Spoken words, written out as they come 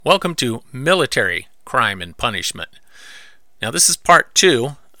Welcome to Military Crime and Punishment. Now, this is part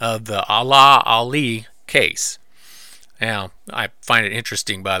 2 of the Allah Ali case. Now, I find it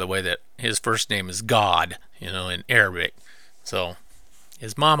interesting, by the way, that his first name is God, in Arabic. So,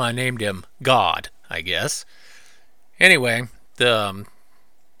 his mama named him God, I guess. Anyway, the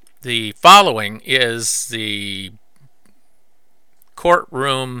following is the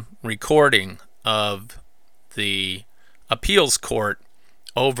courtroom recording of the appeals court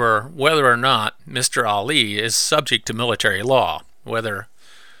over whether or not Mr. Ali is subject to military law, whether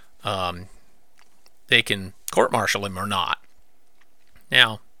they can court-martial him or not.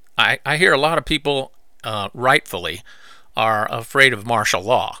 Now, I hear a lot of people, rightfully, are afraid of martial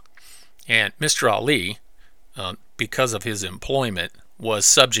law. And Mr. Ali, because of his employment, was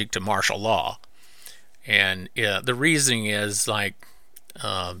subject to martial law. And the reasoning is like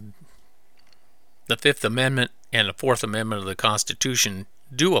the Fifth Amendment and the Fourth Amendment of the Constitution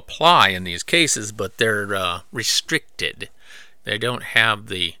do apply in these cases, but they're restricted. They don't have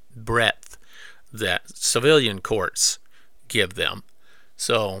the breadth that civilian courts give them.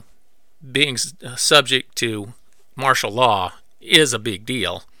 So being subject to martial law is a big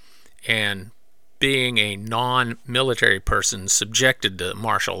deal, and being a non-military person subjected to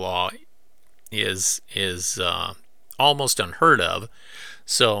martial law is almost unheard of.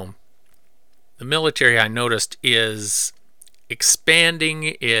 So the military, I noticed, is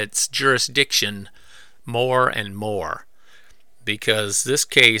expanding its jurisdiction more and more, because this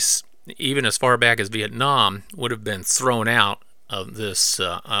case, even as far back as Vietnam, would have been thrown out of this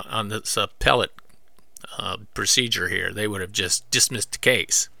on this appellate procedure here. They would have just dismissed the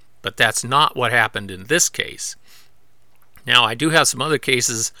case. But that's not what happened in this case. Now, I do have some other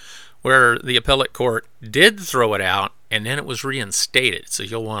cases where the appellate court did throw it out, and then it was reinstated. So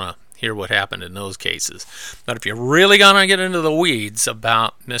you'll want to hear what happened in those cases. But if you're really going to get into the weeds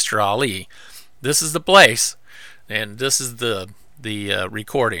about Mr. Ali, this is the place, and this is the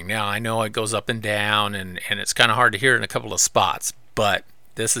recording. Now, I know it goes up and down, and it's kind of hard to hear in a couple of spots, but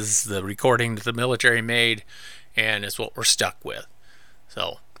this is the recording that the military made, and it's what we're stuck with.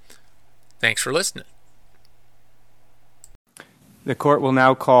 So, thanks for listening. The court will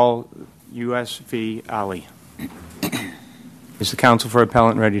now call U.S. v. Ali. Is the counsel for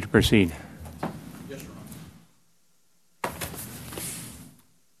appellant ready to proceed? Yes, Your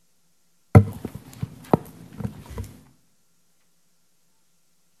Honor.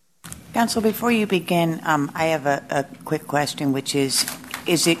 Counsel, before you begin, I have a quick question, which is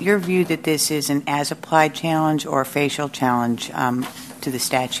it your view that this is an as-applied challenge or a facial challenge to the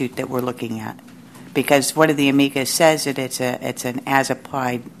statute that we're looking at? Because one of the amicus says that it's an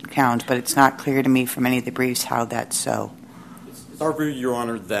as-applied challenge, but it's not clear to me from any of the briefs how that's so. It's our view, Your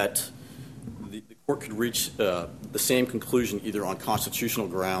Honor, that the court could reach the same conclusion either on constitutional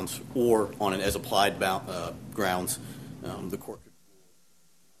grounds or on an as-applied grounds. The court could.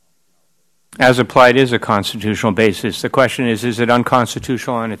 As applied is a constitutional basis. The question is it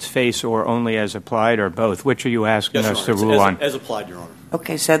unconstitutional on its face or only as applied, or both? Which are you asking us to rule on? As applied, Your Honor.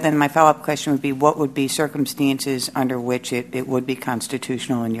 Okay, so then my follow-up question would be, what would be circumstances under which it would be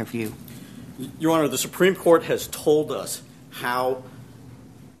constitutional in your view? Your Honor, the Supreme Court has told us how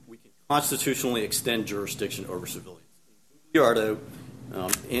we can constitutionally extend jurisdiction over civilians. In Gugliardo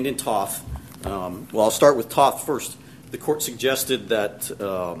and in Toth, well, I'll start with Toth first. The court suggested that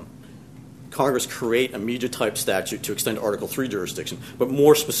Congress create a media-type statute to extend Article III jurisdiction. But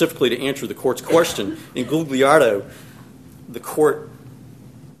more specifically, to answer the court's question, in Gugliardo, the court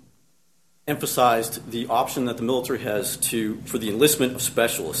emphasized the option that the military has for the enlistment of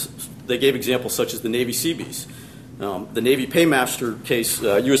specialists. They gave examples such as the Navy Seabees. The Navy Paymaster case,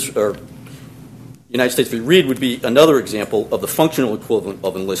 United States v. Reed, would be another example of the functional equivalent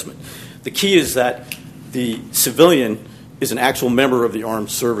of enlistment. The key is that the civilian is an actual member of the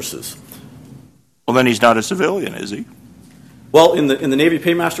armed services. Well, then he's not a civilian, is he? Well, in the Navy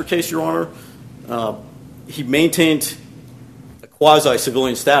Paymaster case, Your Honor, he maintained a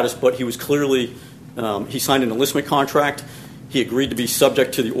quasi-civilian status, but he was clearly, he signed an enlistment contract. He agreed to be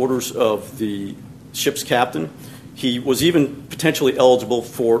subject to the orders of the ship's captain. He was even potentially eligible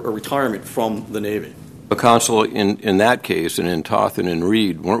for a retirement from the Navy. But, Counsel, in that case, and in Toth and in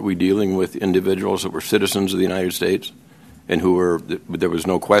Reed, weren't we dealing with individuals that were citizens of the United States and there was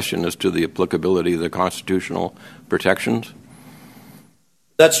no question as to the applicability of the constitutional protections?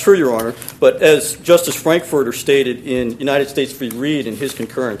 That's true, Your Honor. But as Justice Frankfurter stated in United States v. Reed in his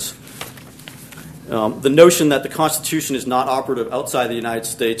concurrence, The notion that the Constitution is not operative outside the United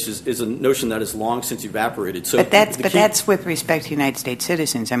States is a notion that has long since evaporated. So but that's with respect to United States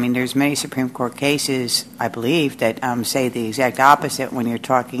citizens. I mean, there's many Supreme Court cases, I believe, that say the exact opposite when you're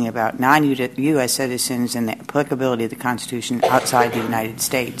talking about non-U.S. citizens and the applicability of the Constitution outside the United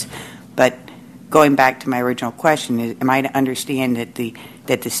States. But going back to my original question, am I to understand that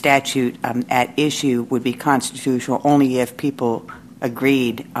the statute at issue would be constitutional only if people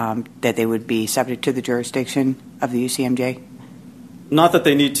agreed that they would be subject to the jurisdiction of the UCMJ? Not that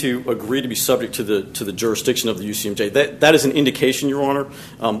they need to agree to be subject to the jurisdiction of the UCMJ. That is an indication, Your Honor,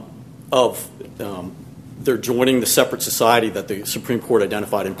 of their joining the separate society that the Supreme Court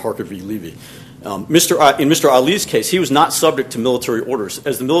identified in Parker v. Levy. In Mr. Ali's case, he was not subject to military orders.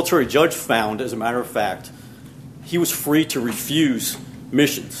 As the military judge found, as a matter of fact, he was free to refuse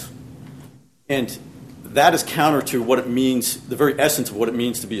missions. And that is counter to what it means, the very essence of what it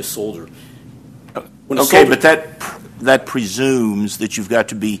means to be a soldier. But that presumes that you've got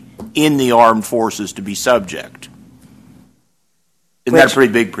to be in the armed forces to be subject. Isn't that a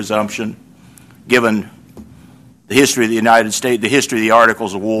pretty big presumption, given the history of the United States, the history of the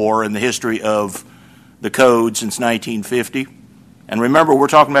Articles of War, and the history of the Code since 1950? And remember, we're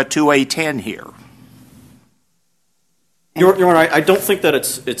talking about 2A10 here. Your Honor, I don't think that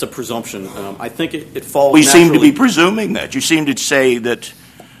it's a presumption. I think it falls. We seem to be presuming that. You seem to say that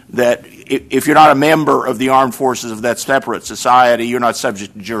if you're not a member of the armed forces of that separate society, you're not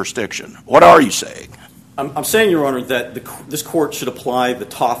subject to jurisdiction. What are you saying? I'm saying, Your Honor, that this Court should apply the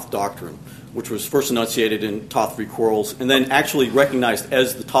Toth Doctrine, which was first enunciated in Toth v. Quarles, and then actually recognized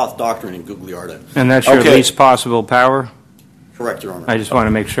as the Toth Doctrine in Gugliardo. And that's your least possible power? Correct, Your Honor. I just want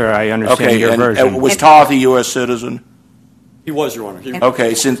to make sure I understand your version. Was Toth a U.S. citizen? He was, Your Honor.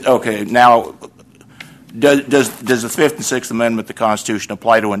 Now, does the Fifth and Sixth Amendment of the Constitution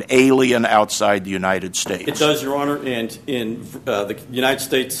apply to an alien outside the United States? It does, Your Honor, and in the United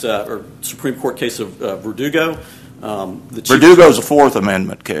States or Supreme Court case of Verdugo, Verdugo's a Fourth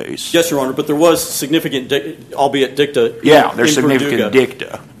Amendment case. Yes, Your Honor, but there was significant, albeit dicta. Yeah, there's significant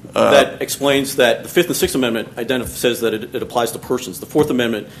dicta. That explains that the Fifth and Sixth Amendment says that it applies to persons. The Fourth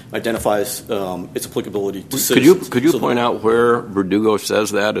Amendment identifies its applicability to citizens. Could you point out where Verdugo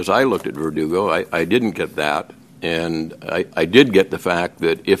says that? As I looked at Verdugo, I didn't get that. And I did get the fact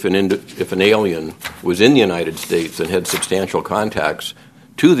that if an alien was in the United States and had substantial contacts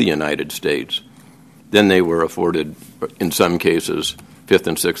to the United States, then they were afforded, in some cases, Fifth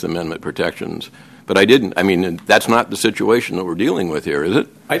and Sixth Amendment protections. But I didn't. I mean, that's not the situation that we're dealing with here, is it?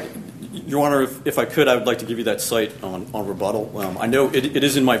 Your Honor, if I could, I would like to give you that cite on rebuttal. I know it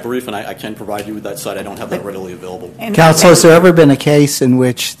is in my brief, and I can provide you with that cite. I don't have that readily available. Counsel, has there ever been a case in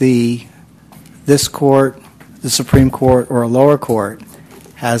which this court, the Supreme Court, or a lower court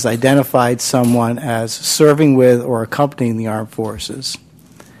has identified someone as serving with or accompanying the armed forces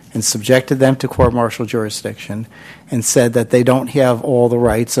and subjected them to court-martial jurisdiction and said that they don't have all the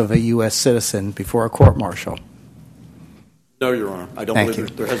rights of a U.S. citizen before a court-martial? No, Your Honor. I don't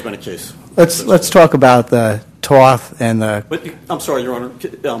believe there has been a case. Let's talk about the Toth and the... But, I'm sorry, Your Honor.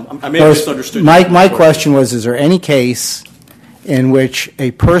 I may have misunderstood. My question was, is there any case in which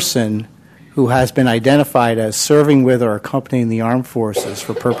a person who has been identified as serving with or accompanying the armed forces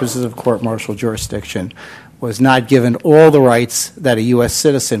for purposes of court-martial jurisdiction was not given all the rights that a U.S.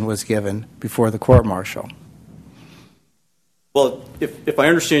 citizen was given before the court-martial? Well, if I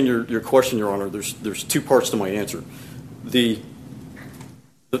understand your question, Your Honor, there's two parts to my answer. The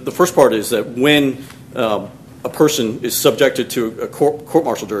first part is that when a person is subjected to a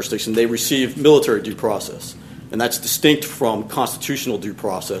court-martial jurisdiction, they receive military due process, and that's distinct from constitutional due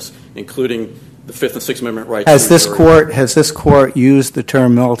process, including the Fifth and Sixth Amendment rights. Has this court used the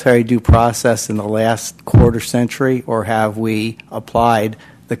term military due process in the last quarter century, or have we applied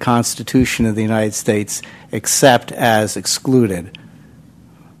the Constitution of the United States except as excluded?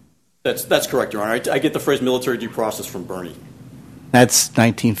 That's correct, Your Honor. I get the phrase military due process from Bernie. That's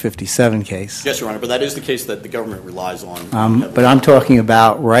 1957 case. Yes, Your Honor, but that is the case that the government relies on. But I'm talking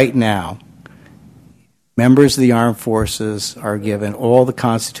about right now. Members of the armed forces are given all the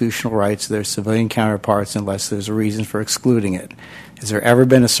constitutional rights of their civilian counterparts unless there's a reason for excluding it. Has there ever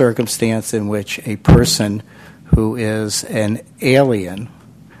been a circumstance in which a person who is an alien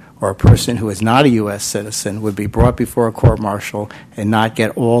or a person who is not a U.S. citizen would be brought before a court-martial and not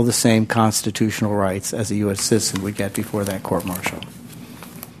get all the same constitutional rights as a U.S. citizen would get before that court-martial?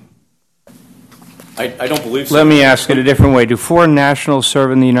 I don't believe so. Let me ask it a different way. Do foreign nationals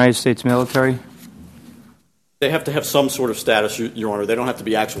serve in the United States military? They have to have some sort of status, Your Honor. They don't have to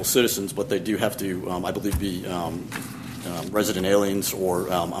be actual citizens, but they do have to, I believe, be resident aliens,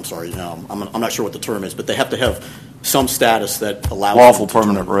 or I'm sorry, I'm not sure what the term is, but they have to have some status that allows lawful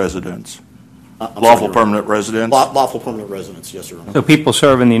permanent residents. Lawful permanent residents? Lawful permanent residents, yes, Your Honor. So people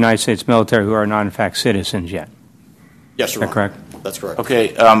serve in the United States military who are not, in fact, citizens yet? Yes, Your Is that Honor. correct? That's correct.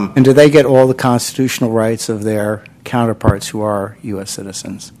 Okay. And do they get all the constitutional rights of their counterparts who are U.S.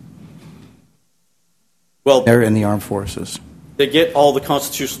 citizens? Well, They're in the armed forces. they get all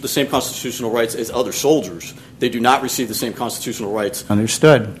the same constitutional rights as other soldiers. They do not receive the same constitutional rights.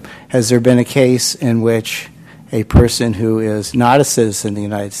 Understood. Has there been a case in which a person who is not a citizen of the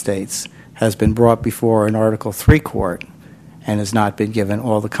United States has been brought before an Article III court and has not been given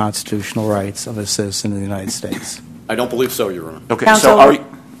all the constitutional rights of a citizen of the United States? I don't believe so, Your Honor. Okay. Counsel, So are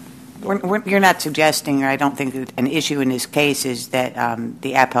you, you're not suggesting, or I don't think that an issue in this case is that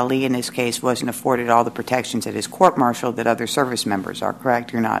the appellee in this case wasn't afforded all the protections at his court-martial that other service members are,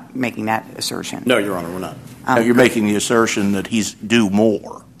 correct? You're not making that assertion? No, Your Honor, we're not. no, you're making the assertion that he's due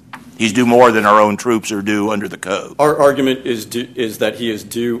more. He's due more than our own troops are due under the code. Our argument is that he is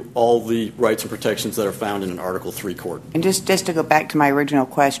due all the rights and protections that are found in an Article III court. And just to go back to my original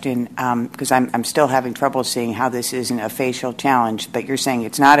question, because I'm still having trouble seeing how this isn't a facial challenge, but you're saying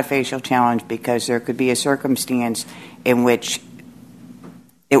it's not a facial challenge because there could be a circumstance in which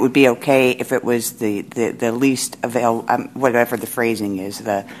it would be okay if it was the least available, whatever the phrasing is,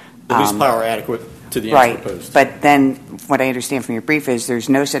 The least power adequate to the answer right. proposed. But then what I understand from your brief is there's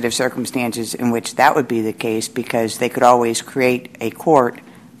no set of circumstances in which that would be the case because they could always create a court,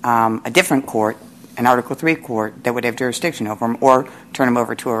 a different court, an Article III court that would have jurisdiction over him, or turn him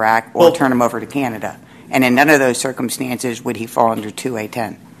over to Iraq, or turn him over to Canada. And in none of those circumstances would he fall under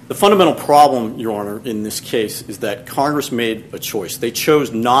 2A10. The fundamental problem, Your Honor, in this case is that Congress made a choice. They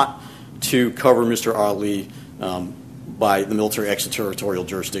chose not to cover Mr. Ali by the Military Extraterritorial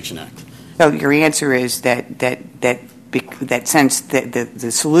Jurisdiction Act. So your answer is that since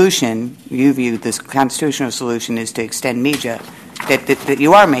the solution, you view this constitutional solution is to extend MEJA, that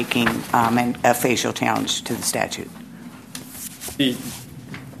you are making a facial challenge to the statute.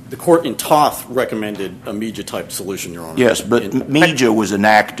 The court in Toth recommended a MEJA-type solution, Your Honor. Yes, but MEJA was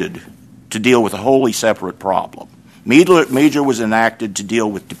enacted to deal with a wholly separate problem. MEJA was enacted to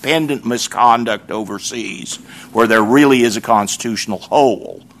deal with dependent misconduct overseas, where there really is a constitutional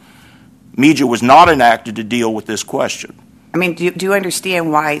hole. MEJA was not enacted to deal with this question. I mean, do you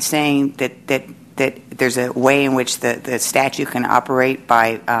understand why it's saying that there's a way in which the statute can operate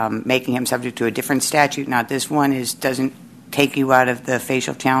by making him subject to a different statute, not this one, doesn't take you out of the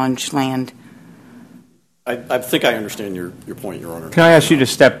facial challenge land? I think I understand your point, Your Honor. Can I ask you to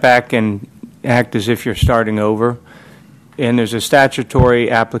step back and act as if you're starting over? And there's a statutory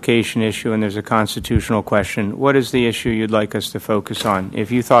application issue and there's a constitutional question. What is the issue you'd like us to focus on?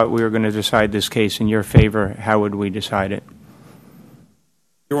 If you thought we were going to decide this case in your favor, how would we decide it?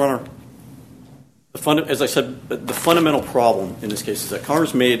 Your Honor, as I said, the fundamental problem in this case is that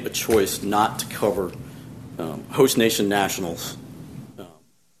Congress made a choice not to cover host nation nationals.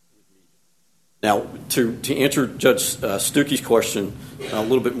 Now, to answer Judge Stuckey's question a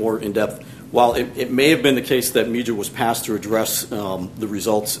little bit more in depth, while it may have been the case that MEJA was passed to address the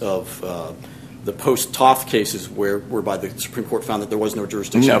results of the post-Toth cases whereby the Supreme Court found that there was no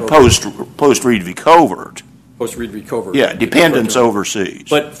jurisdiction. No, post-Reed v. Covert. Post-Reed v. Covert. Yeah, dependence overseas.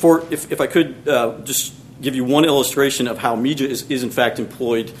 But if I could just give you one illustration of how MEJA is in fact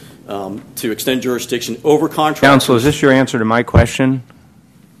employed to extend jurisdiction over contracts. Counsel, is this your answer to my question?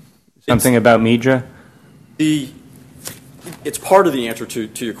 Something about MEJA? It's part of the answer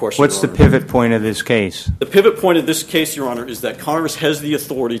to your question, What's Your the Honor. pivot point of this case? The pivot point of this case, Your Honor, is that Congress has the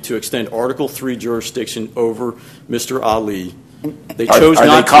authority to extend Article III jurisdiction over Mr. Ali. They chose are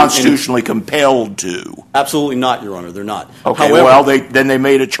not they constitutionally compelled to? Absolutely not, Your Honor. They're not. Okay, However, well, then they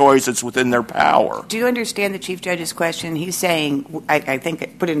made a choice that's within their power. Do you understand the Chief Judge's question? He's saying, I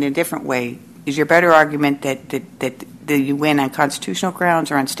think, put it in a different way, is your better argument that you win on constitutional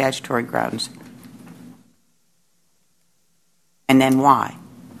grounds or on statutory grounds? And then why?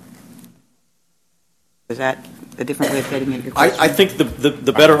 Is that a different way of getting at your question? I think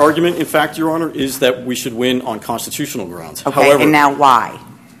the better argument, in fact, Your Honor, is that we should win on constitutional grounds. Okay, However, and now why?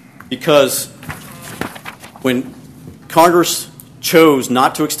 Because when Congress chose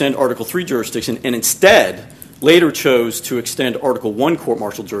not to extend Article III jurisdiction and instead later chose to extend Article I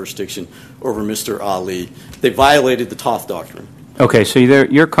court-martial jurisdiction over Mr. Ali, they violated the Toth Doctrine. Okay, so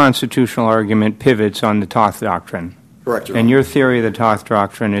your constitutional argument pivots on the Toth Doctrine. Correct, Your Honor. And your theory of the Toth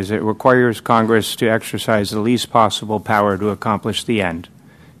Doctrine is it requires Congress to exercise the least possible power to accomplish the end.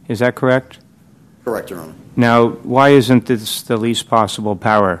 Is that correct? Correct, Your Honor. Now, why isn't this the least possible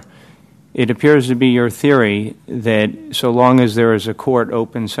power? it appears to be your theory that so long as there is a court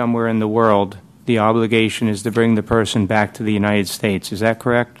open somewhere in the world, the obligation is to bring the person back to the United States. Is that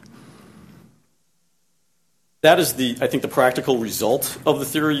correct? That is I think, the practical result of the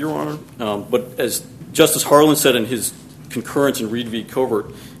theory, Your Honor. But as Justice Harlan said in his concurrence in Reed v. Covert,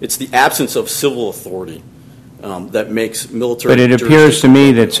 it's the absence of civil authority that makes military. But it appears to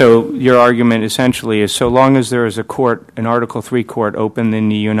me that your argument essentially is so long as there is a court, an Article III court open in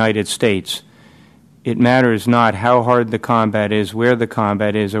the United States, it matters not how hard the combat is, where the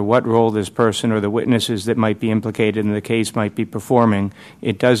combat is, or what role this person or the witnesses that might be implicated in the case might be performing.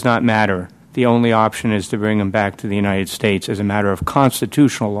 It does not matter. The only option is to bring them back to the United States as a matter of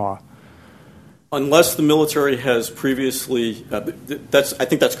constitutional law. Unless the military has previously, I think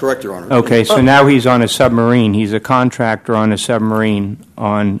that's correct, Your Honor. Okay, so now he's on a submarine. He's a contractor on a submarine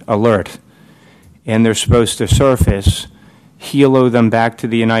on alert, and they're supposed to surface, helo them back to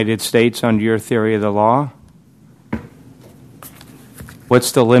the United States under your theory of the law?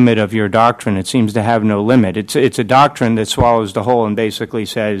 What's the limit of your doctrine? It seems to have no limit. It's a doctrine that swallows the whole and basically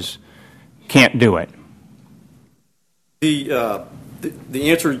says, can't do it. The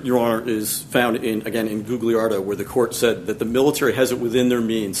answer, Your Honor, is found in Gugliardo, where the court said that the military has it within their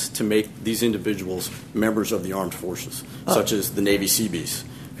means to make these individuals members of the armed forces, such as the Navy Seabees,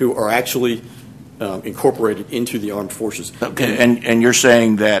 who are actually incorporated into the armed forces. Okay, and you're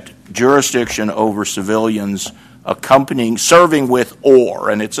saying that jurisdiction over civilians serving with or,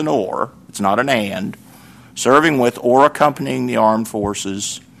 and it's an or, it's not an and, serving with or accompanying the armed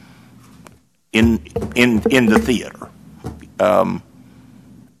forces in the theater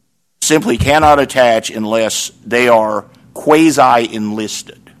simply cannot attach unless they are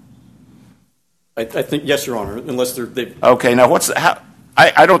quasi-enlisted. I think, yes, Your Honor, unless they're... Okay, now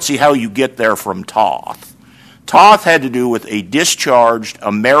I don't see how you get there from Toth. Toth had to do with a discharged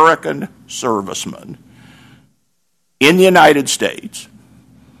American serviceman in the United States,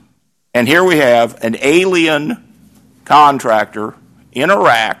 and here we have an alien contractor in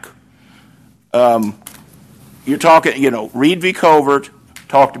Iraq. You're talking, Reed v. Covert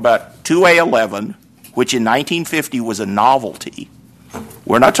talked about 2A11, which in 1950 was a novelty.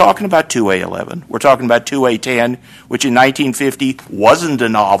 We're not talking about 2A11. We're talking about 2A10, which in 1950 wasn't a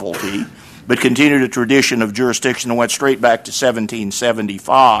novelty, but continued a tradition of jurisdiction and went straight back to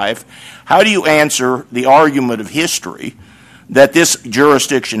 1775. How do you answer the argument of history that this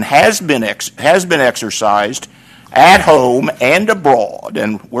jurisdiction has been exercised at home and abroad?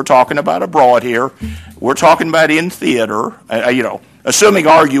 And we're talking about abroad here. We're talking about in theater, assuming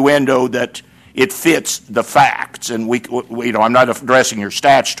arguendo that it fits the facts, and I'm not addressing your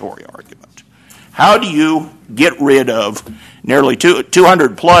statutory argument. How do you get rid of nearly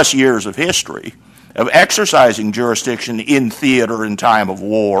 200 plus years of history of exercising jurisdiction in theater in time of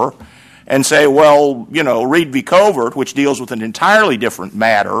war and say, well, Reed v. Covert, which deals with an entirely different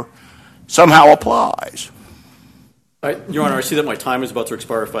matter, somehow applies? Your Honor, I see that my time is about to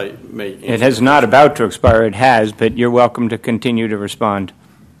expire, if I may answer. It has not about to expire, it has, but you're welcome to continue to respond.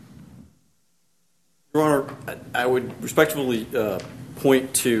 Your Honor, I would respectfully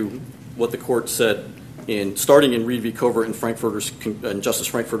point to what the court said starting in Reed v. Covert and Justice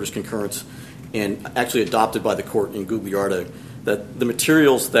Frankfurter's concurrence, and actually adopted by the court in Gugliardo, that the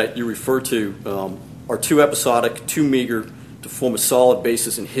materials that you refer to are too episodic, too meager, to form a solid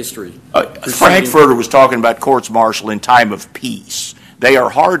basis in history. Frankfurter was talking about courts-martial in time of peace. They are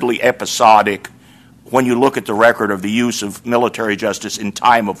hardly episodic when you look at the record of the use of military justice in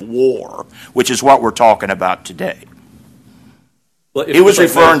time of war, which is what we're talking about today. Well, he was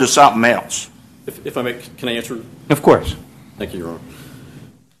referring to something else. If I may, can I answer? Of course. Thank you, Your Honor.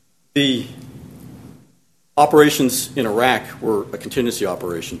 The operations in Iraq were a contingency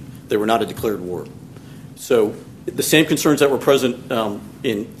operation. They were not a declared war. So the same concerns that were present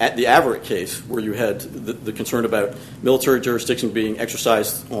at the Averitt case, where you had the concern about military jurisdiction being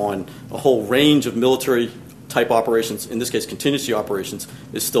exercised on a whole range of military-type operations, in this case contingency operations,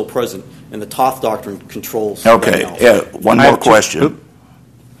 is still present, and the Toth Doctrine controls. Okay, one more question.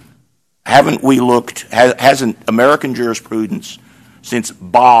 Hasn't American jurisprudence since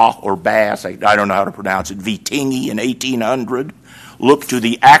Bass, I don't know how to pronounce it, v. Tingey in 1800, looked to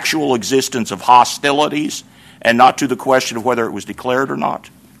the actual existence of hostilities and not to the question of whether it was declared or not?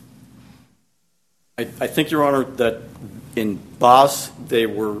 I think, Your Honor, that in Bass they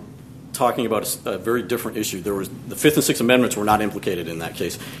were talking about a very different issue. The Fifth and Sixth Amendments were not implicated in that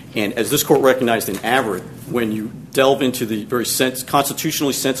case. And as this court recognized in Averitt, when you delve into the very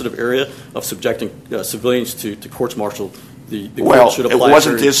constitutionally sensitive area of subjecting civilians to courts-martial, the court should apply. Well,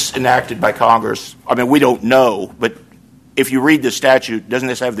 wasn't this enacted by Congress? I mean, we don't know, but if you read the statute, doesn't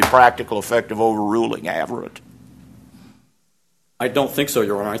this have the practical effect of overruling Averitt? I don't think so,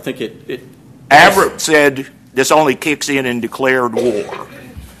 Your Honor. I think it Averitt said this only kicks in declared war.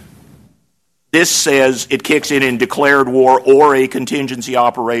 This says it kicks in declared war or a contingency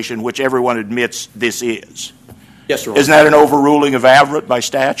operation, which everyone admits this is. Yes, Your Honor. Isn't that an overruling of Averitt by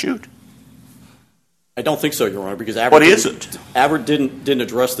statute? I don't think so, Your Honor, because Averitt What is it? Averitt didn't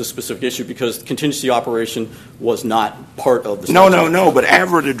address this specific issue because the contingency operation was not part of the statute. No, but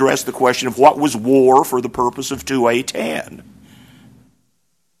Averitt addressed the question of what was war for the purpose of 2A10.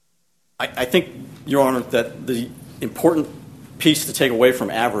 I think, Your Honor, that the important piece to take away from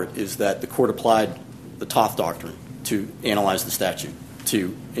Averitt is that the court applied the Toth Doctrine to analyze the statute,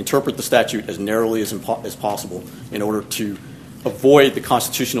 to interpret the statute as narrowly as possible in order to avoid the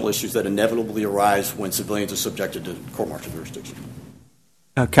constitutional issues that inevitably arise when civilians are subjected to court-martial jurisdiction.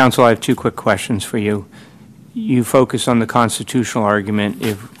 Counsel, I have two quick questions for you. You focus on the constitutional argument.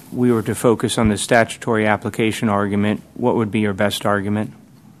 If we were to focus on the statutory application argument, what would be your best argument?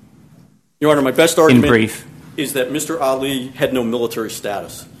 Your Honor, my best argument in brief is that Mr. Ali had no military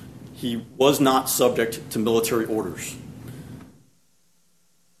status. He was not subject to military orders.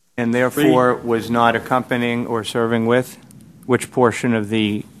 And therefore was not accompanying or serving with? Which portion of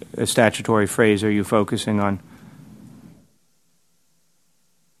the statutory phrase are you focusing on?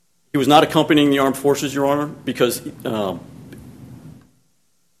 He was not accompanying the armed forces, Your Honor, because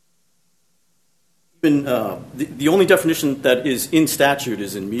the only definition that is in statute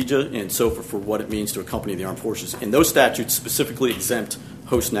is in MEJA and SOFA for what it means to accompany the armed forces. And those statutes specifically exempt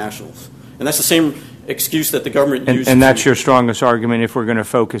host nationals. And that's the same excuse that the government used. And that's your strongest argument if we're going to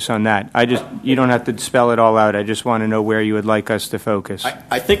focus on that. You don't have to spell it all out. I just want to know where you would like us to focus.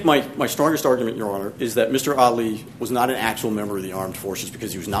 I think my strongest argument, Your Honor, is that Mr. Ali was not an actual member of the armed forces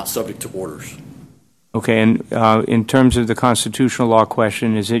because he was not subject to orders. Okay, and in terms of the constitutional law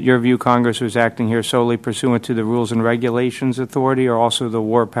question, is it your view Congress was acting here solely pursuant to the rules and regulations authority or also the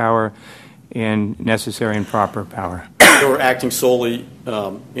war power and necessary and proper power? They were acting solely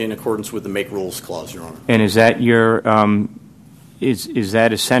in accordance with the Make Rules Clause, Your Honor. And is that your is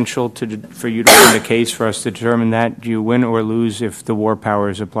that essential for you to win the case for us to determine that? Do you win or lose if the war power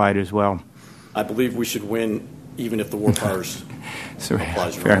is applied as well? I believe we should win even if the war powers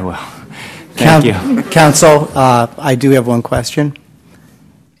applies. Very well. Thank you. Counsel, I do have one question,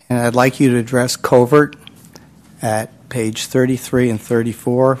 and I'd like you to address Covert at page 33 and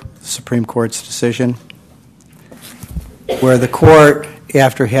 34, the Supreme Court's decision, where the court,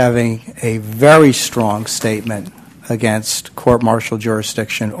 after having a very strong statement against court-martial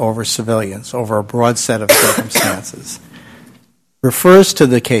jurisdiction over civilians, over a broad set of circumstances, refers to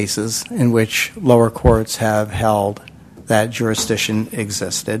the cases in which lower courts have held that jurisdiction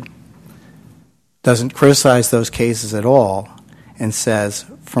existed, doesn't criticize those cases at all, and says,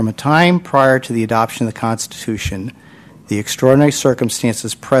 from a time prior to the adoption of the Constitution, the extraordinary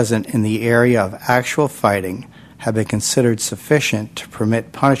circumstances present in the area of actual fighting have been considered sufficient to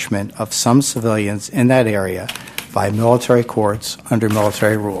permit punishment of some civilians in that area by military courts under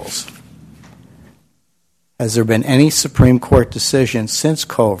military rules. Has there been any Supreme Court decision since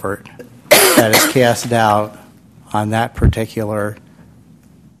Covert that has cast doubt on that particular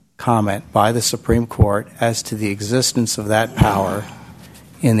comment by the Supreme Court as to the existence of that power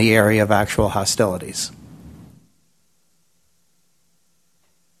in the area of actual hostilities?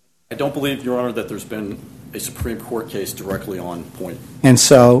 I don't believe, Your Honor, that there's been a Supreme Court case directly on point. And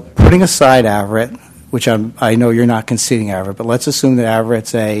so, putting aside Averitt, which I know you're not conceding Averitt, but let's assume that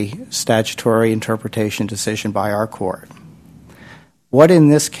Averitt's a statutory interpretation decision by our court. What in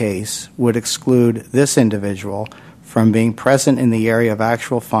this case would exclude this individual from being present in the area of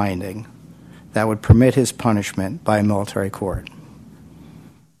actual finding that would permit his punishment by a military court?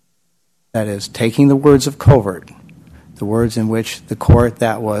 That is, taking the words of Covert, the words in which the court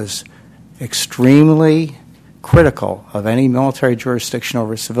that was extremely critical of any military jurisdiction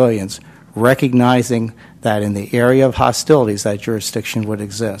over civilians, recognizing that in the area of hostilities that jurisdiction would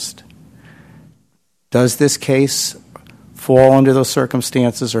exist. Does this case fall under those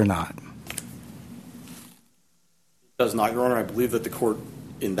circumstances or not? It does not, Your Honor. I believe that the court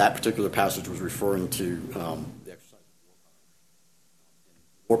in that particular passage was referring to the exercise of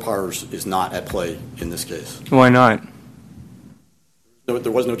war powers is not at play in this case. Why not?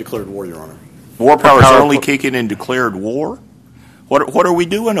 There was no declared war, Your Honor. War powers only kick in declared war? What are we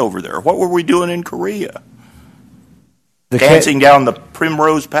doing over there? What were we doing in Korea? Dancing down the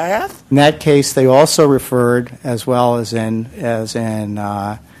primrose path? In that case, they also referred, as well as in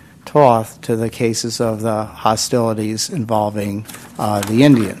Toth, to the cases of the hostilities involving the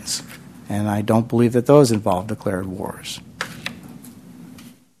Indians. And I don't believe that those involve declared wars.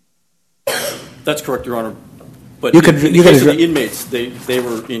 That's correct, Your Honor. But You in could- the you case could- of the inmates, they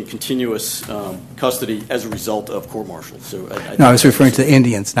were in continuous custody as a result of court-martial. So No, I was referring to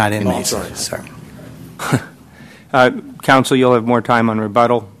Indians, not inmates. sorry. Counsel, you'll have more time on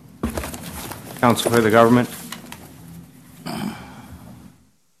rebuttal. Counsel for the government.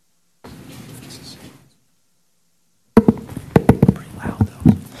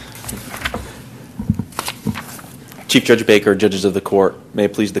 Chief Judge Baker, judges of the court, may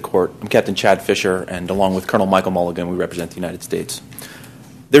it please the court, I'm Captain Chad Fisher, and along with Colonel Michael Mulligan, we represent the United States.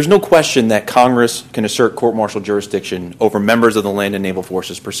 There's no question that Congress can assert court-martial jurisdiction over members of the Land and Naval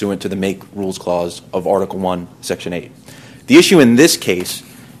Forces pursuant to the Make Rules Clause of Article 1, Section 8. The issue in this case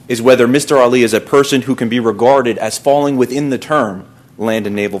is whether Mr. Ali is a person who can be regarded as falling within the term Land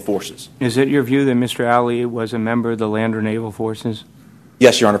and Naval Forces. Is it your view that Mr. Ali was a member of the Land or Naval Forces?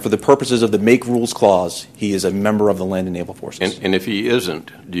 Yes, Your Honor. For the purposes of the Make Rules Clause, he is a member of the Land and Naval Forces. And if he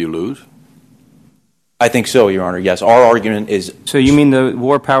isn't, do you lose? I think so, Your Honor. Yes. Our argument is... So you mean the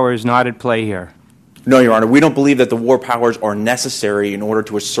war power is not at play here? No, Your Honor. We don't believe that the war powers are necessary in order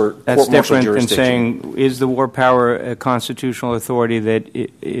to assert That's court-martial different than jurisdiction. saying, is the war power a constitutional authority that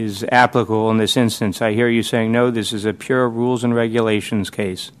is applicable in this instance? I hear you saying, no, this is a pure rules and regulations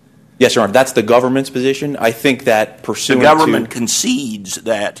case. Yes, Your Honor. That's the government's position. I think that pursuant The government to... concedes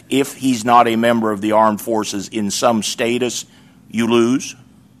that if he's not a member of the armed forces in some status, you lose?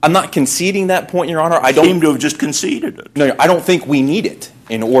 I'm not conceding that point, Your Honor. I You don't... seem to have just conceded it. No, I don't think we need it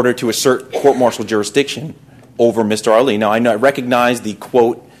in order to assert court-martial jurisdiction over Mr. Ali. Now, I recognize the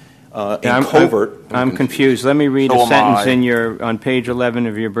quote in covert. I'm confused. Let me read So a am sentence I. on page 11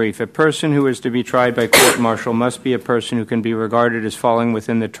 of your brief. A person who is to be tried by court-martial must be a person who can be regarded as falling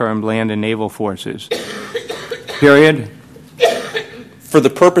within the term Land and Naval Forces. Period. For the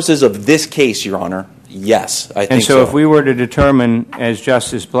purposes of this case, Your Honor, yes, I think And so if we were to determine, as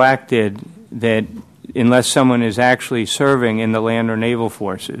Justice Black did, that unless someone is actually serving in the Land or Naval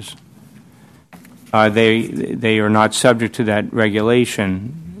Forces, they are not subject to that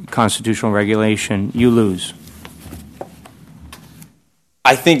regulation, constitutional regulation, you lose.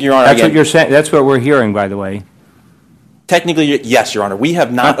 I think, Your Honor, That's again, what you're saying. That's what we're hearing, by the way. technically, yes, Your Honor. We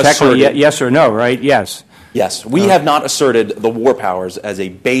have not Technically, asserted... yes or no, right? Yes. Yes, we have not asserted the war powers as a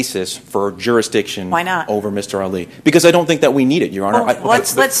basis for jurisdiction Why not? over Mr. Ali, because I don't think that we need it, Your Honor. Well,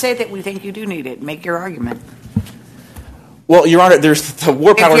 let's say that we think you do need it. Make your argument. Well, Your Honor, there's the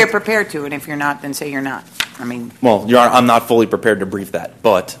war If powers... you're prepared to, and if you're not, then say you're not. I mean, Well, Your Honor, I'm not fully prepared to brief that,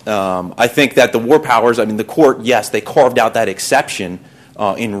 but I think that the war powers, I mean, the court, yes, they carved out that exception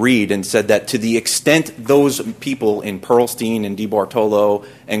in Reed and said that to the extent those people in Pearlstein and DeBartolo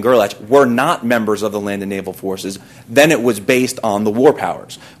and Gerlach were not members of the Land and Naval Forces, then it was based on the war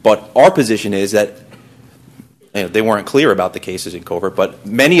powers. But our position is that they weren't clear about the cases in covert, but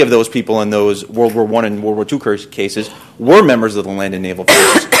many of those people in those World War I and World War II cases were members of the Land and Naval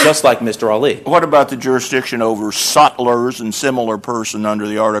Forces, just like Mr. Ali. What about the jurisdiction over sutlers and similar person under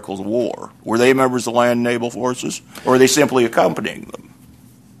the Articles of War? Were they members of the Land and Naval Forces, or are they simply accompanying them?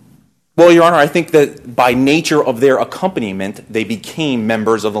 Well, Your Honor, I think that by nature of their accompaniment, they became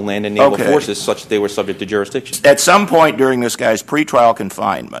members of the Land and Naval Forces such that they were subject to jurisdiction. At some point during this guy's pretrial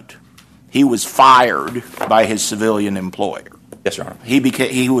confinement, he was fired by his civilian employer. Yes, Your Honor.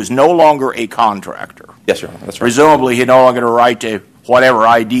 He was no longer a contractor. Yes, Your Honor. That's right. Presumably, he no longer had a right to whatever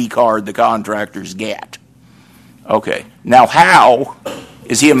ID card the contractors get. Okay. Now, how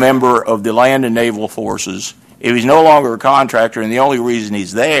is he a member of the Land and Naval Forces if he's no longer a contractor and the only reason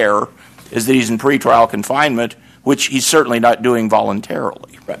he's there is that he's in pretrial confinement, which he's certainly not doing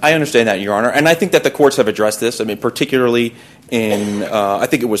voluntarily? I understand that, Your Honor, and I think that the courts have addressed this. I mean, particularly in, I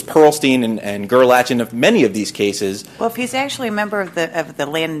think it was Pearlstein and Gerlach, and many of these cases. well, if he's actually a member of the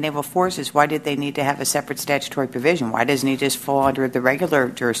Land and Naval Forces, why did they need to have a separate statutory provision? Why doesn't he just fall under the regular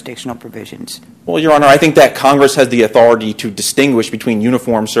jurisdictional provisions? Well, Your Honor, I think that Congress has the authority to distinguish between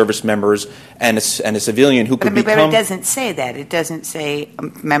uniformed service members and a civilian who could But become... it doesn't say that. It doesn't say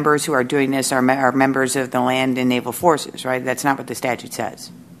members who are doing this are members of the Land and Naval Forces, right? That's not what the statute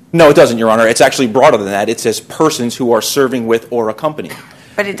says. No, it doesn't, Your Honor. It's actually broader than that. It says persons who are serving with or accompanying.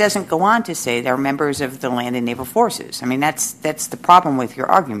 But it doesn't go on to say they're members of the Land and Naval Forces. I mean, that's the problem with your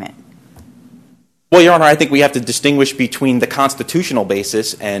argument. Well, Your Honor, I think we have to distinguish between the constitutional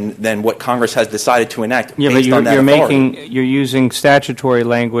basis and then what Congress has decided to enact based on that authority. You're using statutory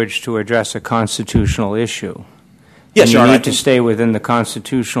language to address a constitutional issue. Yes, and Your Honor. You need to stay within the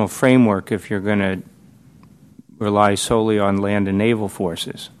constitutional framework if you're going to rely solely on Land and Naval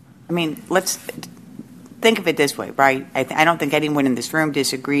Forces. I mean, think of it this way, right? I don't think anyone in this room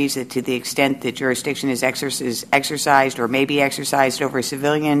disagrees that to the extent that jurisdiction is exercised or may be exercised over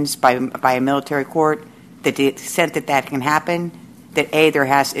civilians by a military court, that the extent that that can happen, that A,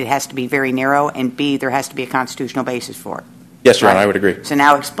 it has to be very narrow, and B, there has to be a constitutional basis for it. Yes, Your Honor, I would agree. So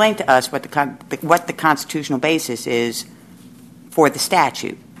now explain to us what the constitutional basis is for the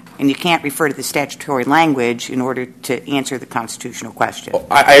statute. And you can't refer to the statutory language in order to answer the constitutional question.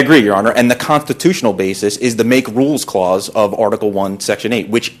 I agree, Your Honor. And the constitutional basis is the Make Rules Clause of Article 1, Section 8,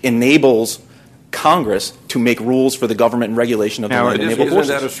 which enables Congress to make rules for the government and regulation of the land and naval forces.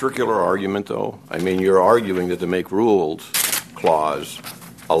 Isn't that a circular argument, though? I mean, you're arguing that the Make Rules Clause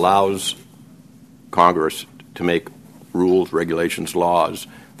allows Congress to make rules, regulations, laws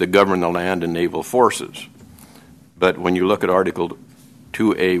that govern the land and naval forces. But when you look at Article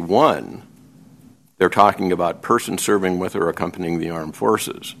 2A1, they're talking about persons serving with or accompanying the armed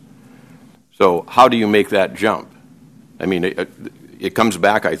forces. So how do you make that jump? I mean, it comes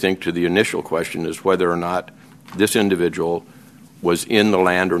back, I think, to the initial question is whether or not this individual was in the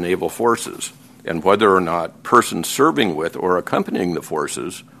land or naval forces, and whether or not persons serving with or accompanying the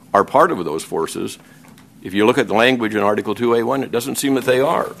forces are part of those forces. If you look at the language in Article 2A1, it doesn't seem that they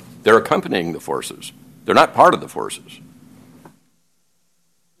are. They're accompanying the forces. They're not part of the forces.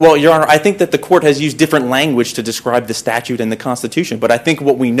 Well, Your Honor, I think that the court has used different language to describe the statute and the Constitution, but I think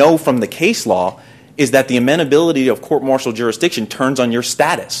what we know from the case law is that the amenability of court-martial jurisdiction turns on your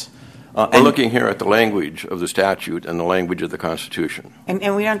status. We're looking here at the language of the statute and the language of the Constitution.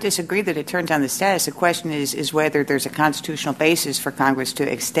 And we don't disagree that it turns on the status. The question is whether there's a constitutional basis for Congress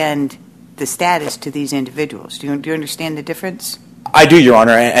to extend the status to these individuals. Do you understand the difference? I do, Your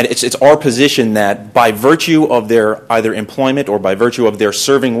Honor, and it's our position that by virtue of their either employment or by virtue of their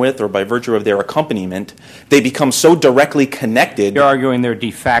serving with or by virtue of their accompaniment, they become so directly connected. You're arguing they're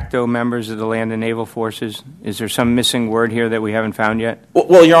de facto members of the land and naval forces? Is there some missing word here that we haven't found yet?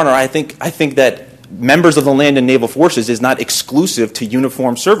 Well, Your Honor, I think that members of the land and naval forces is not exclusive to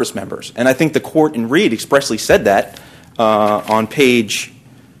uniformed service members, and I think the court in Reed expressly said that on page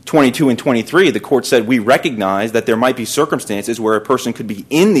 22 and 23, the court said, we recognize that there might be circumstances where a person could be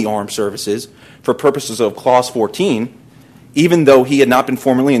in the armed services for purposes of Clause 14, even though he had not been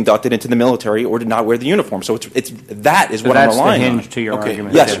formally inducted into the military or did not wear the uniform. So that is what I'm relying on. That's the hinge to your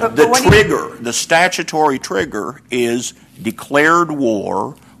argument. Yes. The statutory trigger is declared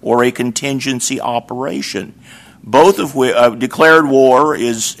war or a contingency operation. Both of which, declared war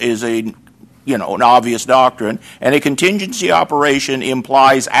is an obvious doctrine, and a contingency operation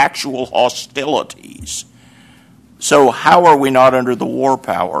implies actual hostilities. So how are we not under the war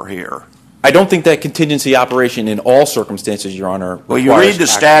power here? I don't think that contingency operation in all circumstances, Your Honor, well, you read the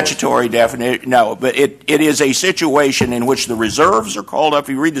statutory definition. No, but it is a situation in which the reserves are called up.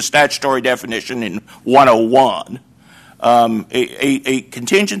 You read the statutory definition in 101. A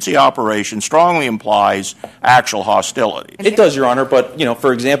contingency operation strongly implies actual hostility. It does, Your Honor, but,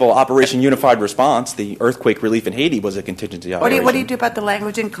 for example, Operation Unified Response, the earthquake relief in Haiti, was a contingency operation. What do you do about the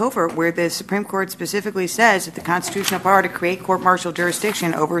language in Covert where the Supreme Court specifically says that the constitutional power to create court-martial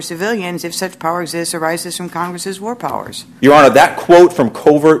jurisdiction over civilians, if such power exists, arises from Congress's war powers? Your Honor, that quote from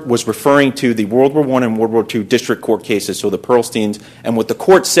Covert was referring to the World War I and World War II district court cases, so the Pearlsteins, and what the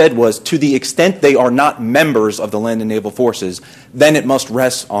court said was, to the extent they are not members of the land and naval forces, then it must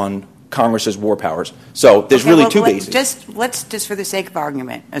rest on Congress's war powers. So there's two bases. Let's just for the sake of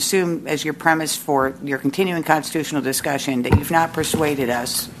argument, assume as your premise for your continuing constitutional discussion that you've not persuaded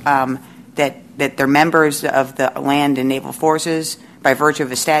us that they're members of the land and naval forces by virtue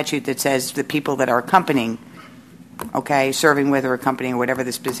of a statute that says the people that are accompanying, serving with or accompanying, whatever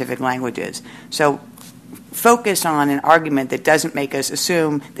the specific language is. So focus on an argument that doesn't make us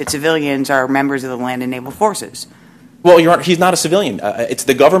assume that civilians are members of the land and naval forces. Well, Your Honor, he's not a civilian. It's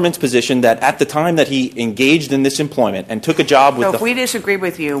the government's position that at the time that he engaged in this employment and took a job with if we disagree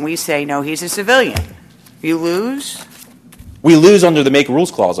with you and we say, no, he's a civilian, you lose? We lose under the Make Rules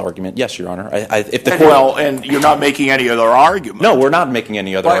Clause argument, yes, Your Honor. And you're not making any other argument. No, we're not making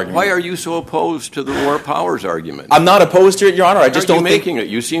any other argument. Why are you so opposed to the war powers argument? I'm not opposed to it, Your Honor. I just don't making it.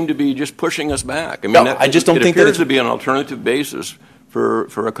 You seem to be just pushing us back. I just don't think it appears to be an alternative basis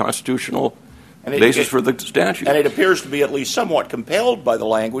for a constitutional basis for the statute. And it appears to be at least somewhat compelled by the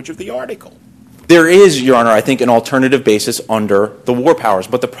language of the article. There is, Your Honor, I think, an alternative basis under the war powers.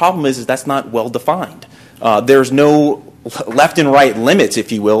 But the problem is that's not well defined. There's no left and right limits,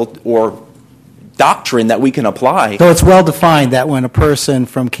 if you will, or doctrine that we can apply. So it's well defined that when a person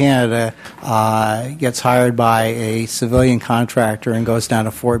from Canada gets hired by a civilian contractor and goes down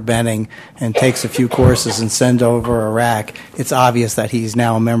to Fort Benning and takes a few courses and sends over Iraq, it's obvious that he's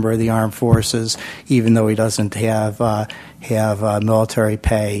now a member of the armed forces, even though he doesn't have military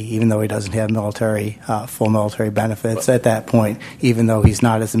pay, even though he doesn't have full military benefits at that point, even though he's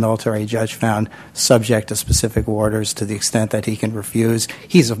not, as the military judge found, subject to specific orders to the extent that he can refuse.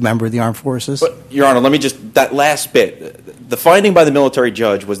 He's a member of the armed forces. But, Your Honor, let me just, that last bit, the finding by the military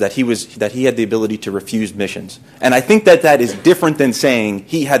judge was that he had the ability to refuse missions. And I think that is different than saying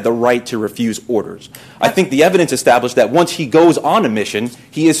he had the right to refuse orders. I think the evidence established that once he goes on a mission,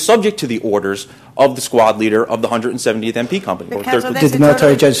 he is subject to the orders of the squad leader of the 170th MP Company. Did the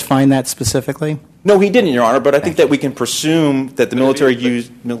military judge find that specifically? No, he didn't, Your Honor, but I think that we can presume that the military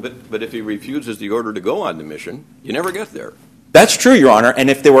used... But if he refuses the order to go on the mission, you never get there. That's true, Your Honor, and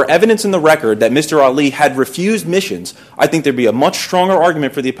if there were evidence in the record that Mr. Ali had refused missions, I think there'd be a much stronger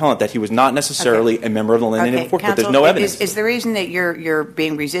argument for the appellant that he was not necessarily a member of the Land and Naval Force, but there's no evidence. Is the reason that you're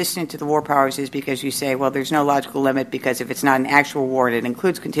being resistant to the war powers is because you say, well, there's no logical limit because if it's not an actual war and it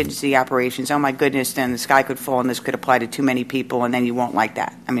includes contingency operations, oh my goodness, then the sky could fall and this could apply to too many people and then you won't like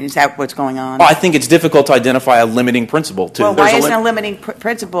that. I mean, is that what's going on? Well, I think it's difficult to identify a limiting principle. Well, why isn't a limiting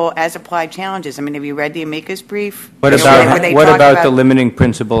principle as applied challenges? I mean, have you read the amicus brief? What about the limiting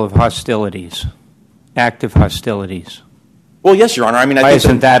principle of hostilities, active hostilities? Well, yes, Your Honor. I mean, why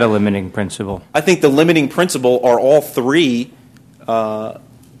isn't that a limiting principle? I think the limiting principle are all three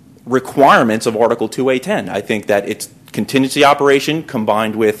requirements of Article 2A10. I think that it's contingency operation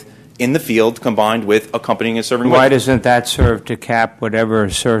combined with in the field combined with accompanying and serving. Why doesn't that serve to cap whatever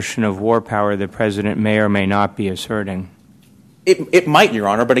assertion of war power the President may or may not be asserting? It might, Your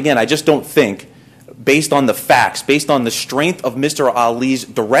Honor, but again, I just don't think, based on the facts, based on the strength of Mr. Ali's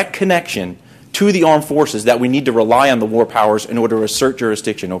direct connection to the armed forces, that we need to rely on the war powers in order to assert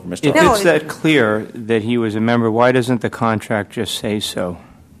jurisdiction over Mr. Ali. If it's that clear that he was a member, why doesn't the contract just say so?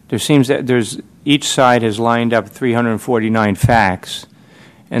 There seems that each side has lined up 349 facts,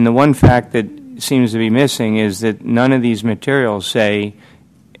 and the one fact that seems to be missing is that none of these materials say,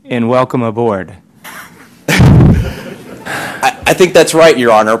 and welcome aboard. I think that's right,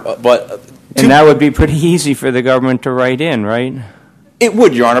 Your Honor, but... And that would be pretty easy for the government to write in, right? It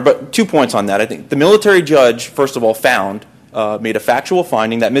would, Your Honor, but 2 points on that. I think the military judge, first of all, made a factual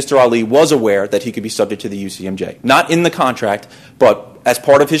finding that Mr. Ali was aware that he could be subject to the UCMJ. Not in the contract, but as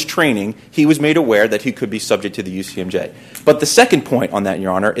part of his training, he was made aware that he could be subject to the UCMJ. But the second point on that,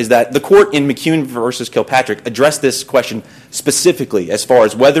 Your Honor, is that the court in McCune v. Kilpatrick addressed this question specifically as far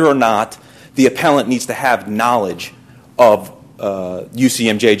as whether or not the appellant needs to have knowledge of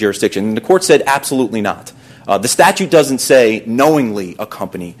UCMJ jurisdiction. And the court said absolutely not. The statute doesn't say knowingly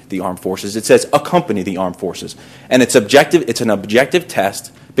accompany the armed forces. It says accompany the armed forces. And it's an objective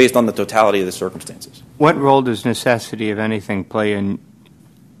test based on the totality of the circumstances. What role does necessity, if anything, play in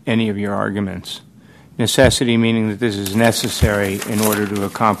any of your arguments? Necessity meaning that this is necessary in order to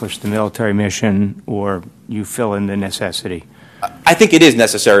accomplish the military mission, or you fill in the necessity? I think it is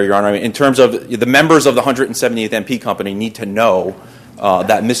necessary, Your Honor. I mean, in terms of the members of the 170th MP Company need to know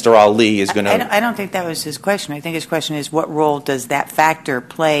that Mr. Ali is going to... I don't think that was his question. I think his question is what role does that factor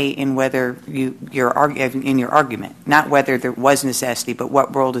play in whether in your argument? Not whether there was necessity, but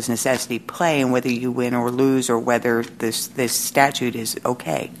what role does necessity play in whether you win or lose or whether this statute is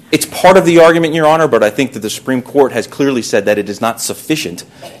okay? It's part of the argument, Your Honor, but I think that the Supreme Court has clearly said that it is not sufficient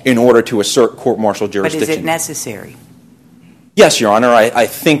in order to assert court-martial jurisdiction. But is it necessary? Yes, Your Honor. I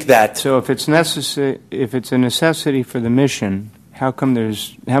think that... So if it's a necessity for the mission, how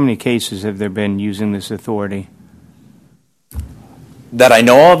many cases have there been using this authority? That I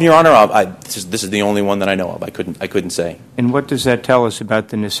know of, Your Honor, this is the only one that I know of. I couldn't say. And what does that tell us about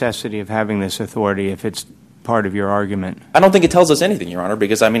the necessity of having this authority if it's part of your argument? I don't think it tells us anything, Your Honor,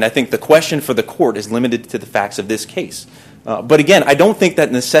 because, I think the question for the court is limited to the facts of this case. But again, I don't think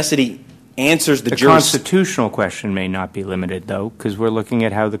that necessity answers the constitutional question may not be limited, though, because we're looking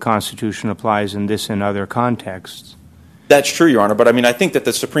at how the Constitution applies in this and other contexts. That's true, Your Honor, but I think that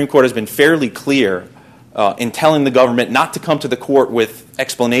the Supreme Court has been fairly clear in telling the government not to come to the court with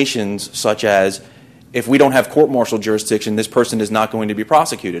explanations such as, if we don't have court-martial jurisdiction, this person is not going to be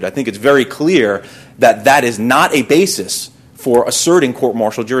prosecuted. I think it's very clear that that is not a basis for asserting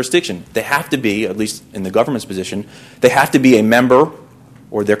court-martial jurisdiction. They have to be, at least in the government's position, they have to be a member,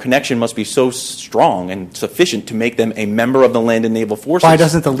 or their connection must be so strong and sufficient to make them a member of the Land and Naval Forces. Why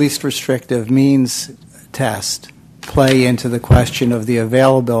doesn't the least restrictive means test play into the question of the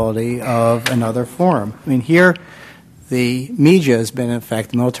availability of another forum? Here, The MIJA has been in effect,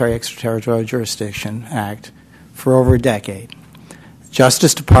 the Military Extraterritorial Jurisdiction Act, for over a decade. The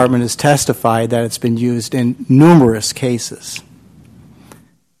Justice Department has testified that it's been used in numerous cases.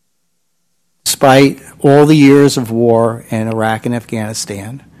 Despite all the years of war in Iraq and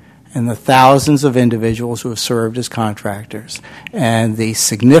Afghanistan, and the thousands of individuals who have served as contractors, and the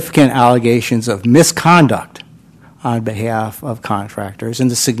significant allegations of misconduct on behalf of contractors,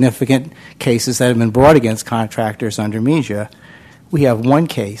 and the significant cases that have been brought against contractors under MIJA, we have one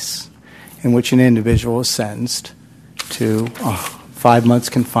case in which an individual is sentenced to 5 months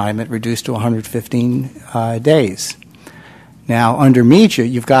confinement reduced to 115 days. Now, under MIJA,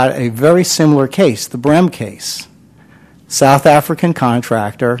 you've got a very similar case, the Brem case. South African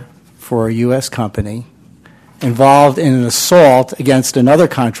contractor for a U.S. company involved in an assault against another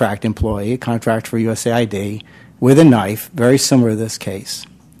contract employee, a contract for USAID, with a knife, very similar to this case.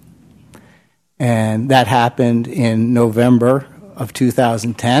 And that happened in November of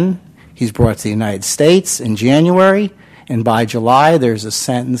 2010. He's brought to the United States in January, and by July, there's a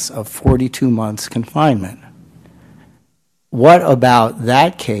sentence of 42 months confinement. What about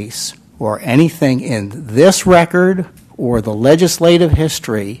that case, or anything in this record, or the legislative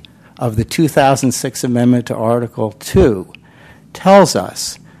history of the 2006 amendment to Article 2, tells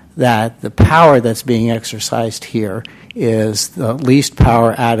us that the power that's being exercised here is the least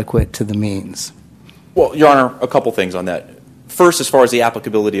power adequate to the means? Well, Your Honor, a couple things on that. First, as far as the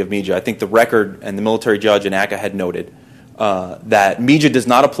applicability of MIJA, I think the record and the military judge in ACCA had noted that MIJA does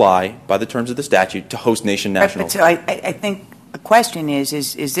not apply, by the terms of the statute, to host nation national. But so I think the question is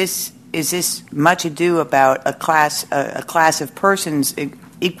this much ado about a class of persons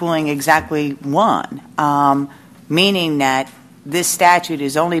equaling exactly one, meaning that this statute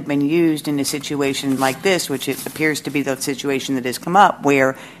has only been used in a situation like this, which it appears to be the situation that has come up,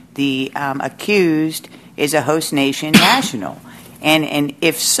 where the accused is a host nation national. And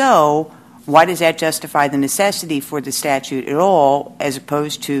if so, why does that justify the necessity for the statute at all, as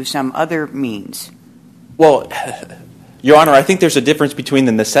opposed to some other means? Well, Your Honor, I think there's a difference between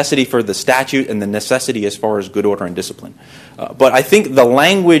the necessity for the statute and the necessity as far as good order and discipline. But I think the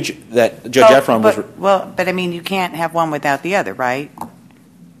language that Judge Efron was... But I mean, you can't have one without the other, right?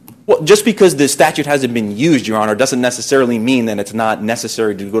 Well, just because the statute hasn't been used, Your Honor, doesn't necessarily mean that it's not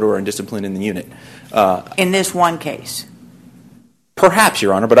necessary to good order and discipline in the unit. In this one case? Perhaps,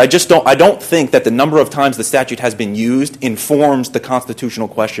 Your Honor, but I don't think that the number of times the statute has been used informs the constitutional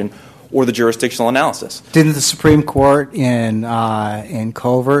question or the jurisdictional analysis. Didn't the Supreme Court in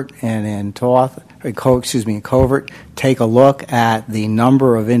Covert and in Covert take a look at the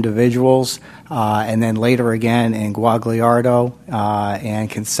number of individuals, and then later again in Guagliardo and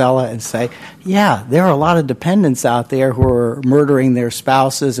Kinsella, and say, yeah, there are a lot of dependents out there who are murdering their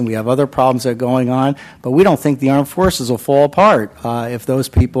spouses, and we have other problems that are going on, but we don't think the armed forces will fall apart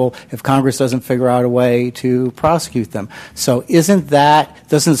if Congress doesn't figure out a way to prosecute them. So doesn't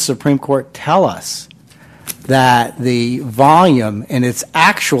the Supreme Court tell us that the volume and its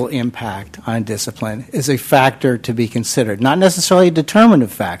actual impact on discipline is a factor to be considered? Not necessarily a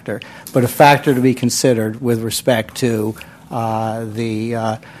determinative factor, but a factor to be considered with respect to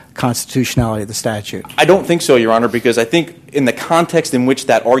the constitutionality of the statute. I don't think so, Your Honor, because I think in the context in which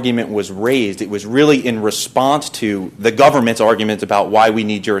that argument was raised, it was really in response to the government's arguments about why we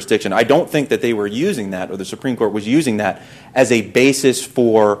need jurisdiction. I don't think that they were using that, or the Supreme Court was using that, as a basis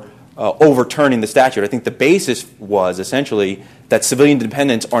for overturning the statute. I think the basis was essentially that civilian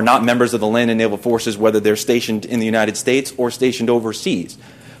dependents are not members of the land and naval forces, whether they're stationed in the United States or stationed overseas.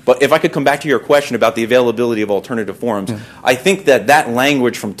 But if I could come back to your question about the availability of alternative forums, I think that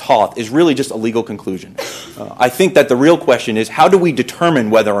language from Toth is really just a legal conclusion. I think that the real question is, how do we determine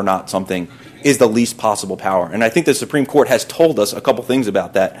whether or not something is the least possible power? And I think the Supreme Court has told us a couple things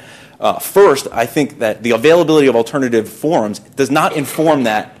about that. First, I think that the availability of alternative forums does not inform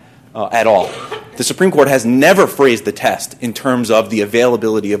that at all. The Supreme Court has never phrased the test in terms of the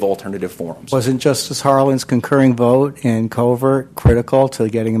availability of alternative forums. Wasn't Justice Harlan's concurring vote in Covert critical to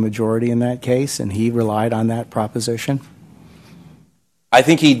getting a majority in that case, and he relied on that proposition? I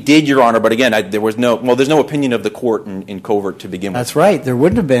think he did, Your Honor, but again, there's no opinion of the court in Covert to begin with. That's right. There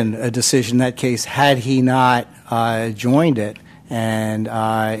wouldn't have been a decision in that case had he not joined it and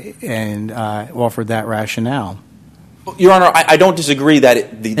offered that rationale. Your Honor, I don't disagree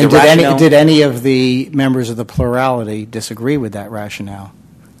that the rationale... Did any of the members of the plurality disagree with that rationale?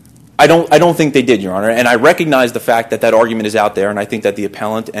 I don't think they did, Your Honor, and I recognize the fact that argument is out there, and I think that the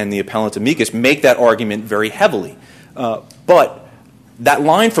appellant and the appellant's amicus make that argument very heavily. But that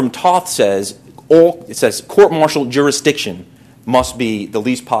line from Toth says court-martial jurisdiction must be the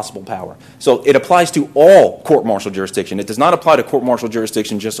least possible power. So it applies to all court-martial jurisdiction. It does not apply to court-martial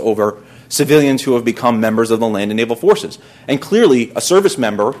jurisdiction just over civilians who have become members of the land and naval forces. And clearly, a service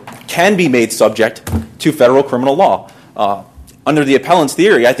member can be made subject to federal criminal law. Under the appellant's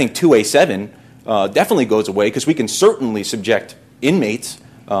theory, I think 2A7 definitely goes away because we can certainly subject inmates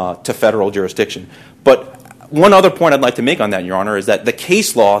to federal jurisdiction. But one other point I'd like to make on that, Your Honor, is that the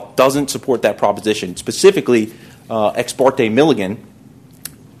case law doesn't support that proposition. Specifically, Ex parte Milligan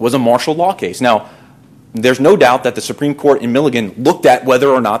was a martial law case. Now, there's no doubt that the Supreme Court in Milligan looked at whether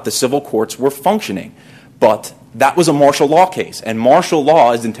or not the civil courts were functioning. But that was a martial law case, and martial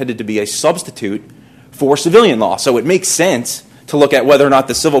law is intended to be a substitute for civilian law. So it makes sense to look at whether or not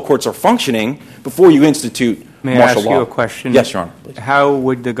the civil courts are functioning before you institute May martial law. May I ask you a question? Yes, Your Honor. Please. How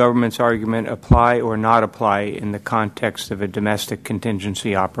would the government's argument apply or not apply in the context of a domestic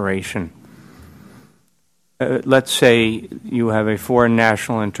contingency operation? Let's say you have a foreign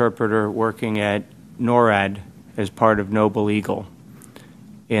national interpreter working at NORAD as part of Noble Eagle,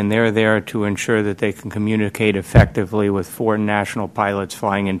 and they're there to ensure that they can communicate effectively with foreign national pilots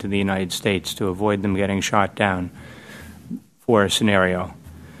flying into the United States to avoid them getting shot down for a scenario.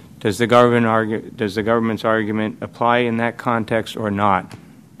 Does the government's argument apply in that context or not?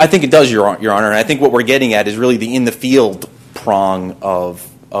 I think it does, Your Honor, and I think what we're getting at is really the in-the-field prong of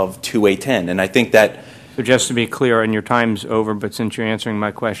 2A10, and I think that. So just to be clear, and your time's over, but since you're answering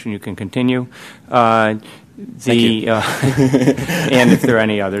my question, you can continue. And if there are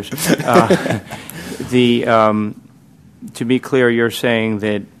any others. To be clear, you're saying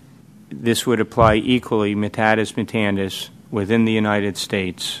that this would apply equally, mutatis mutandis, within the United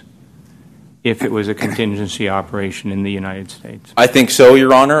States if it was a contingency operation in the United States? I think so,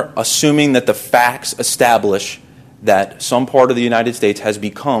 Your Honor, assuming that the facts establish that some part of the United States has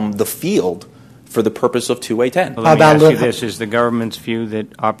become the field for the purpose of 2A10. Well, let me ask you this. Is the government's view that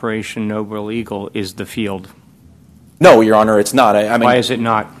Operation Noble Eagle is the field? No, Your Honor, it's not. I mean, why is it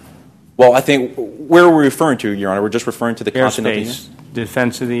not? Well, I think, where are we referring to, Your Honor? We're just referring to the Continental Airspace,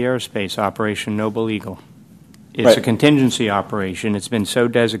 Defense of the Airspace, Operation Noble Eagle. It's a contingency operation. It's been so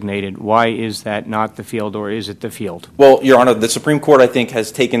designated. Why is that not the field, or is it the field? Well, Your Honor, the Supreme Court, I think,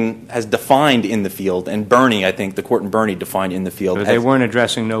 has defined in the field, and Bernie, I think, the court in Bernie defined in the field. But they weren't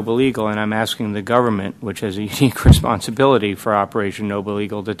addressing Noble Eagle, and I'm asking the government, which has a unique responsibility for Operation Noble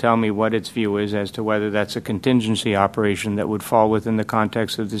Eagle, to tell me what its view is as to whether that's a contingency operation that would fall within the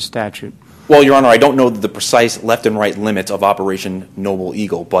context of this statute. Well, Your Honor, I don't know the precise left and right limits of Operation Noble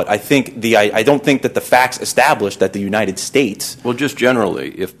Eagle, but I think I don't think that the facts establish that the United States. Well, just generally,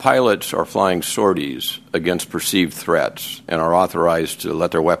 if pilots are flying sorties against perceived threats and are authorized to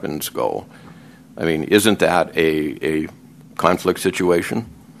let their weapons go, I mean, isn't that a conflict situation?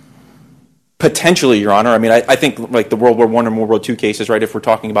 Potentially, Your Honor. I mean, I think like the World War I and World War II cases, right, if we're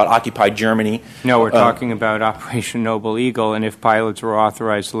talking about occupied Germany. No, we're talking about Operation Noble Eagle, and if pilots were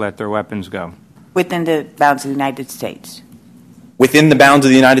authorized to let their weapons go. Within the bounds of the United States. Within the bounds of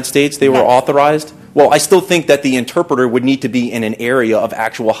the United States, they were authorized? Well, I still think that the interpreter would need to be in an area of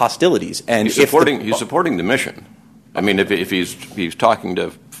actual hostilities. And he's supporting the mission. I mean, if he's talking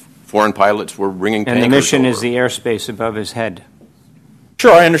to foreign pilots, we're bringing tankers and the mission over. Is the airspace above his head.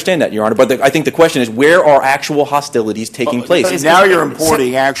 Sure, I understand that, Your Honor, but I think the question is, where are actual hostilities taking place? Now you're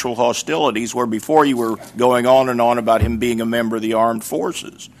importing actual hostilities, where before you were going on and on about him being a member of the armed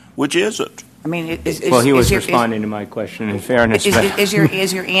forces. Which is it? I mean, well, he was responding to my question, in fairness. Is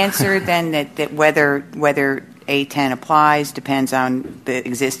your answer then that whether A10 applies depends on the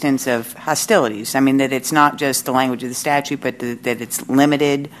existence of hostilities? I mean, that it's not just the language of the statute, but that it's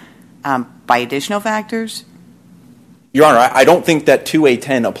limited by additional factors? Your Honor, I don't think that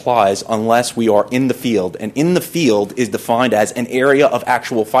 2A10 applies unless we are in the field, and in the field is defined as an area of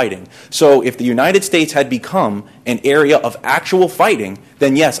actual fighting. So if the United States had become an area of actual fighting,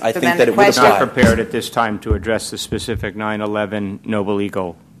 then yes, I think that it would apply. I'm not prepared at this time to address the specific 9/11 Noble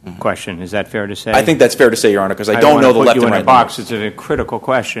Eagle question. Is that fair to say? I think that's fair to say, Your Honor, because I don't know the left and right. I don't want to put you in a box. It's a critical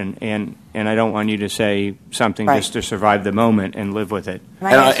question, and I don't want you to say something just to survive the moment and live with it.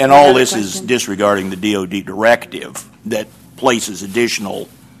 And all this is disregarding the DOD directive that places additional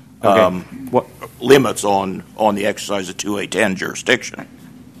limits on the exercise of 2A10 jurisdiction.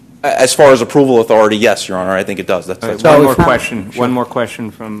 As far as approval authority, yes, Your Honor, I think it does. That's one more question. Sure. One more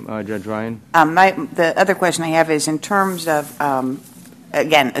question from Judge Ryan. The other question I have is in terms of,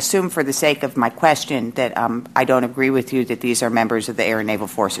 again, assume for the sake of my question that I don't agree with you that these are members of the Air and Naval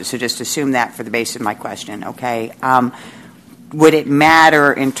Forces. So just assume that for the basis of my question, okay? Would it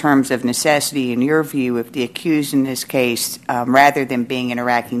matter in terms of necessity, in your view, if the accused in this case, rather than being an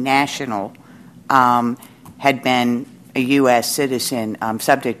Iraqi national, had been a U.S. citizen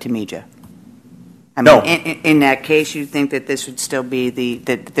subject to MEJA? I No. mean, in that case, you think that this would still be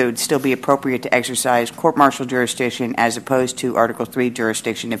that it would still be appropriate to exercise court-martial jurisdiction as opposed to Article III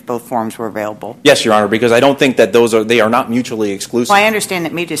jurisdiction if both forms were available? Yes, Your Honor, because I don't think that they are not mutually exclusive. Well, I understand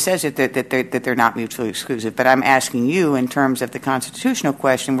that MEJA says that they're not mutually exclusive, but I'm asking you in terms of the constitutional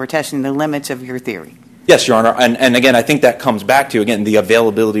question, we're testing the limits of your theory. Yes, Your Honor, and again, I think that comes back to, again, the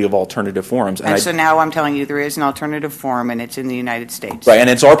availability of alternative forums. And so now I'm telling you there is an alternative forum, and it's in the United States. Right, and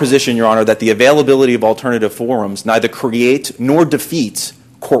it's our position, Your Honor, that the availability of alternative forums neither creates nor defeats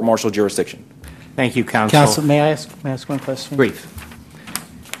court-martial jurisdiction. Thank you, counsel. Counsel, may I ask one question? Brief.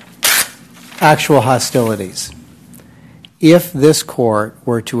 Actual hostilities. If this court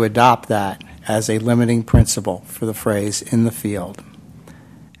were to adopt that as a limiting principle for the phrase "in the field,"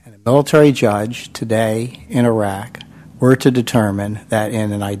 and a military judge today in Iraq were to determine that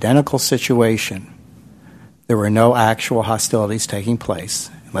in an identical situation there were no actual hostilities taking place,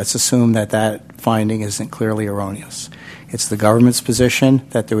 let's assume that that finding isn't clearly erroneous. It's the government's position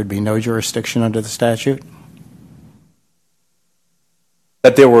that there would be no jurisdiction under the statute?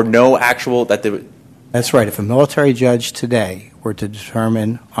 That there were no actual, That's right. If a military judge today were to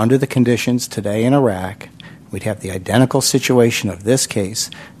determine under the conditions today in Iraq, we'd have the identical situation of this case,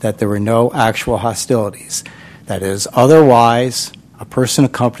 that there were no actual hostilities. That is otherwise a person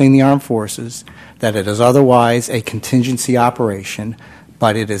accompanying the armed forces, that it is otherwise a contingency operation,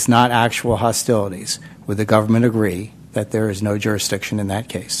 but it is not actual hostilities. Would the government agree that there is no jurisdiction in that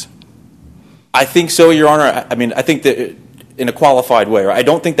case? I think so, Your Honor. I mean, I think that in a qualified way. I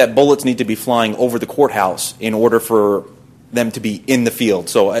don't think that bullets need to be flying over the courthouse in order for them to be in the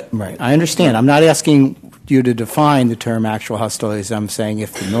field. Right. I understand. I'm not asking you to define the term actual hostilities. I'm saying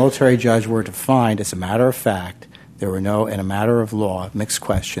if the military judge were to find, as a matter of fact, there were no, in a matter of law, mixed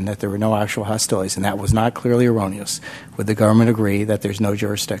question, that there were no actual hostilities, and that was not clearly erroneous, would the government agree that there's no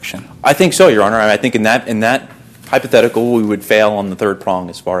jurisdiction? I think so, Your Honor. I think in that hypothetical, we would fail on the third prong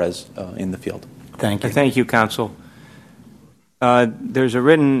as far as in the field. Thank you. Thank you, counsel. There's a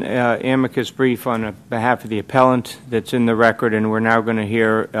written amicus brief on behalf of the appellant that's in the record, and we're now going to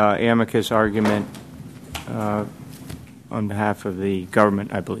hear amicus argument on behalf of the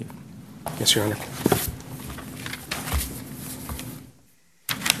government, I believe. Yes, Your Honor.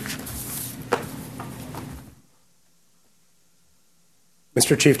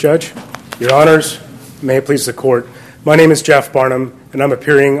 Mr. Chief Judge, Your Honors, may it please the Court, my name is Jeff Barnum, and I'm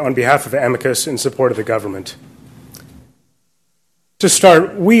appearing on behalf of amicus in support of the government. To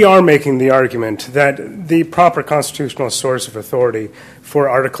start, we are making the argument that the proper constitutional source of authority for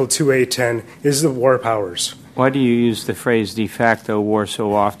Article 2A10 is the war powers. Why do you use the phrase de facto war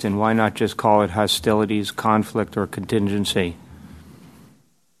so often? Why not just call it hostilities, conflict, or contingency?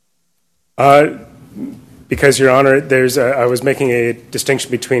 Because, Your Honor, I was making a distinction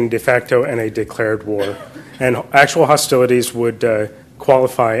between de facto and a declared war. And actual hostilities would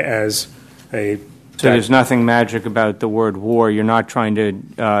qualify as a... So there's nothing magic about the word war. You're not trying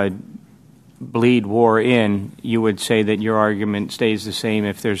to bleed war in. You would say that your argument stays the same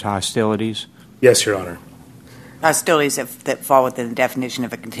if there's hostilities? Yes, Your Honor. Hostilities that fall within the definition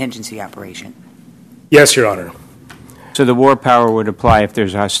of a contingency operation? Yes, Your Honor. So the war power would apply if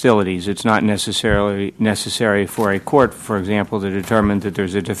there's hostilities. It's not necessarily necessary for a court, for example, to determine that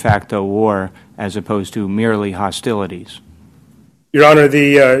there's a de facto war as opposed to merely hostilities. Your Honor,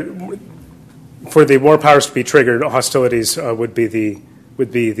 for the war powers to be triggered, hostilities would be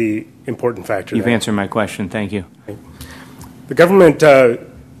the important factor. You've answered my question. Thank you. The government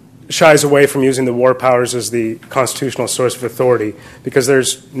shies away from using the war powers as the constitutional source of authority because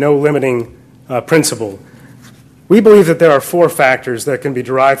there's no limiting principle. We believe that there are four factors that can be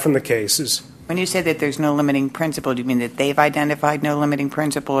derived from the cases. When you say that there's no limiting principle, do you mean that they've identified no limiting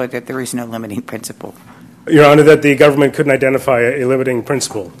principle or that there is no limiting principle? Your Honor, that the government couldn't identify a limiting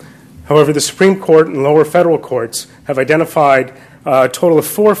principle. However, the Supreme Court and lower federal courts have identified a total of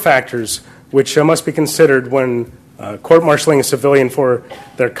four factors which must be considered when court-martialing a civilian for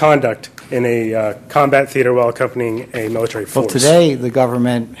their conduct in a combat theater while accompanying a military force. Well, today the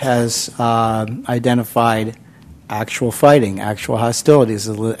government has identified actual fighting, actual hostilities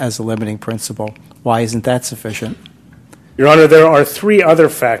as a limiting principle. Why isn't that sufficient? Your Honor, there are three other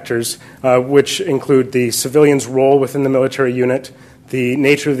factors which include the civilian's role within the military unit, the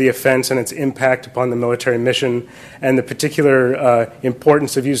nature of the offense and its impact upon the military mission, and the particular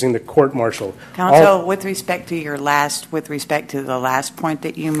importance of using the court-martial. Counsel, with respect to the last point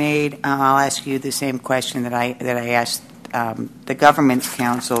that you made, I'll ask you the same question that I asked the government's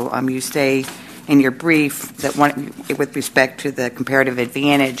counsel. You say in your brief that with respect to the comparative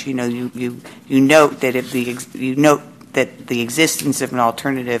advantage, you note that that the existence of an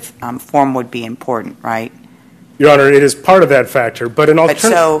alternative form would be important, right? Your Honor, it is part of that factor, but an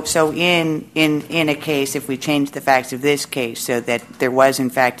alternative... So in a case, if we change the facts of this case so that there was,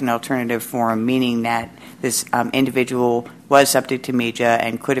 in fact, an alternative form, meaning that this individual was subject to MEJA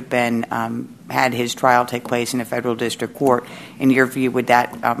and could have been had his trial take place in a federal district court, in your view, would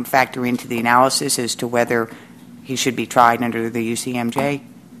that factor into the analysis as to whether he should be tried under the UCMJ?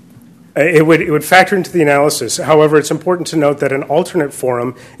 It would factor into the analysis. However, it's important to note that an alternate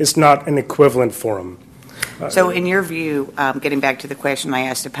forum is not an equivalent forum. So in your view, getting back to the question I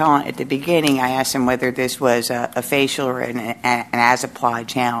asked the appellant at the beginning, I asked him whether this was a facial or an as-applied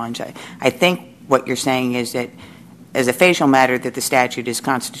challenge. I think what you're saying is that as a facial matter that the statute is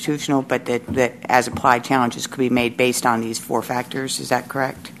constitutional, but that as-applied challenges could be made based on these four factors. Is that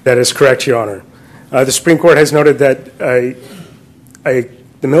correct? That is correct, Your Honor. The Supreme Court has noted that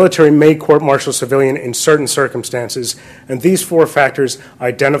the military may court-martial a civilian in certain circumstances, and these four factors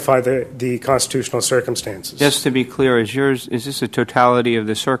identify the constitutional circumstances. Just to be clear, is this a totality of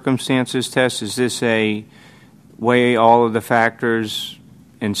the circumstances test? Is this a weigh all of the factors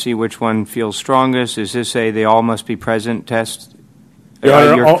and see which one feels strongest? Is this a they all must be present test?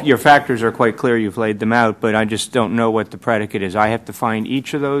 Your factors are quite clear. You've laid them out, but I just don't know what the predicate is. I have to find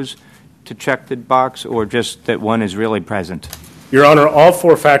each of those to check the box, or just that one is really present? Your Honor, all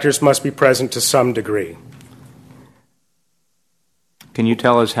four factors must be present to some degree. Can you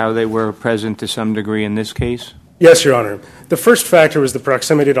tell us how they were present to some degree in this case? Yes, Your Honor. The first factor was the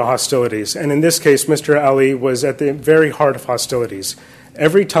proximity to hostilities, and in this case, Mr. Ali was at the very heart of hostilities.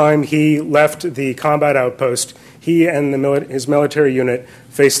 Every time he left the combat outpost, he and his military unit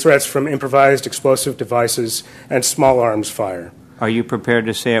faced threats from improvised explosive devices and small arms fire. Are you prepared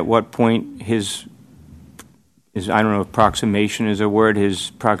to say at what point his I don't know if approximation is a word,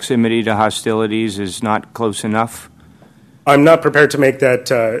 his proximity to hostilities is not close enough? I'm not prepared to make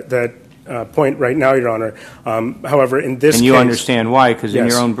that point right now, Your Honor. However, in this case... And you understand why, because yes. In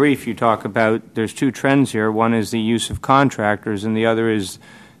your own brief you talk about there's two trends here. One is the use of contractors, and the other is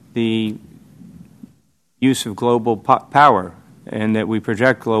the use of global power, and that we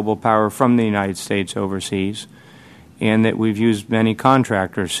project global power from the United States overseas, and that we've used many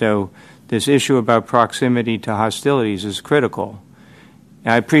contractors. So this issue about proximity to hostilities is critical.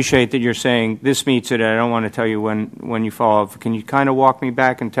 I appreciate that you're saying this meets it. I don't want to tell you when you fall off. Can you kind of walk me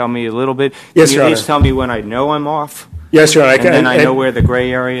back and tell me a little bit? Yes, Can you Your at least Honor. tell me when I know I'm off? Yes, Your Honor. And then I know where the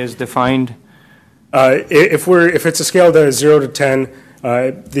gray area is defined? If it's a scale to 0 to 10,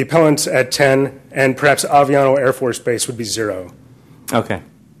 the appellant's at 10, and perhaps Aviano Air Force Base would be 0. Okay.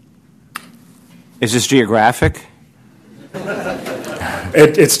 Is this geographic?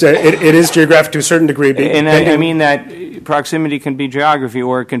 It is geographic to a certain degree. And I mean that proximity can be geography,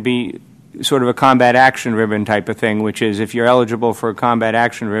 or it can be sort of a combat action ribbon type of thing, which is if you're eligible for a combat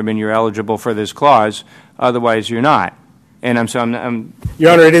action ribbon, you're eligible for this clause. Otherwise, you're not. And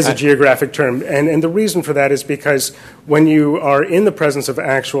Your Honor, it is a geographic term, and the reason for that is because when you are in the presence of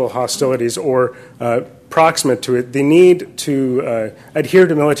actual hostilities or proximate to it, the need to adhere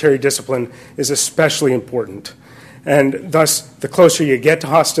to military discipline is especially important. And thus, the closer you get to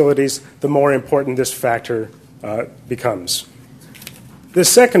hostilities, the more important this factor becomes. The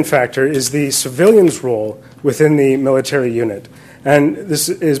second factor is the civilian's role within the military unit. And this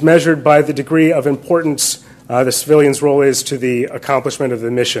is measured by the degree of importance the civilian's role is to the accomplishment of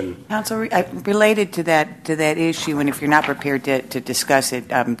the mission. Counsel, related to that issue, and if you're not prepared to discuss it,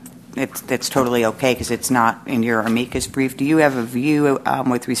 that's totally okay because it's not in your amicus brief. Do you have a view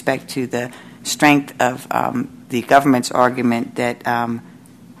with respect to the strength of the government's argument that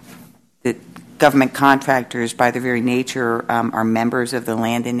government contractors, by their very nature, are members of the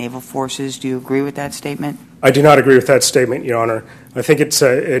land and naval forces? Do you agree with that statement? I do not agree with that statement, Your Honor. I think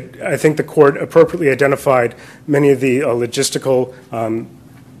I think the court appropriately identified many of the logistical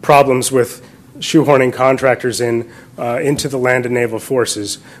problems with shoehorning contractors into the land and naval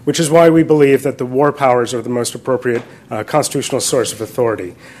forces, which is why we believe that the war powers are the most appropriate constitutional source of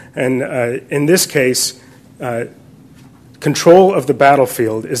authority. And in this case, control of the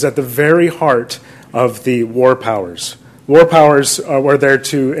battlefield is at the very heart of the war powers. War powers were there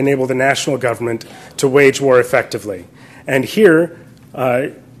to enable the national government to wage war effectively. And here,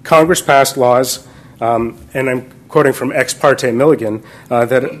 Congress passed laws, and I'm quoting from Ex parte Milligan,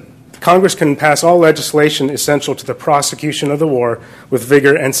 that Congress can pass all legislation essential to the prosecution of the war with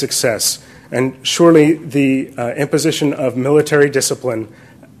vigor and success. And surely the imposition of military discipline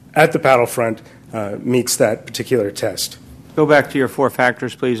at the battlefront meets that particular test. Go back to your four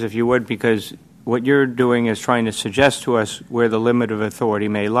factors, please, if you would, because what you're doing is trying to suggest to us where the limit of authority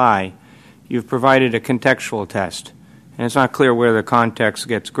may lie. You've provided a contextual test. And it's not clear where the context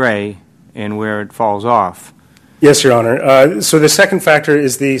gets gray and where it falls off. Yes, Your Honor. So the second factor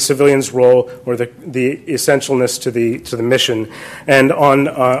is the civilian's role or the essentialness to the mission. And on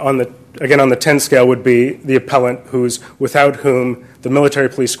the 10 scale would be the appellant without whom the military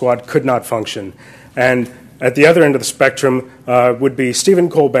police squad could not function. And at the other end of the spectrum would be Stephen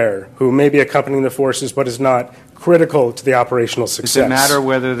Colbert, who may be accompanying the forces but is not critical to the operational success. Does it matter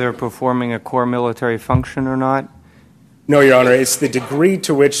whether they're performing a core military function or not? No, Your Honor. It's the degree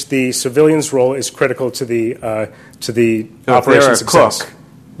to which the civilian's role is critical to the operational success. Cook,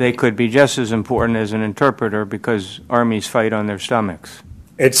 they could be just as important as an interpreter because armies fight on their stomachs.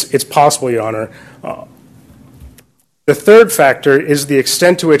 It's possible, Your Honor. The third factor is the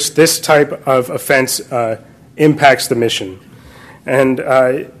extent to which this type of offense impacts the mission. And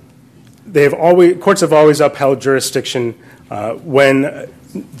courts have always upheld jurisdiction when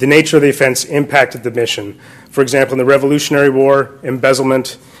the nature of the offense impacted the mission. For example, in the Revolutionary War,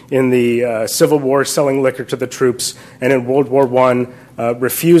 embezzlement; in the Civil War, selling liquor to the troops; and in World War I,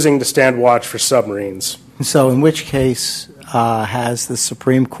 refusing to stand watch for submarines. So in which case has the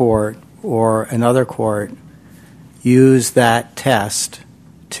Supreme Court or another court used that test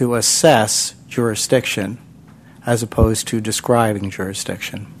to assess jurisdiction as opposed to describing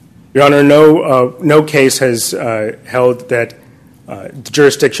jurisdiction? Your Honor, no case has held that the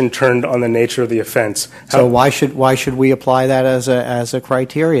jurisdiction turned on the nature of the offense. So why should we apply that as a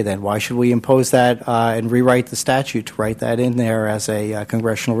criteria then? Why should we impose that and rewrite the statute to write that in there as a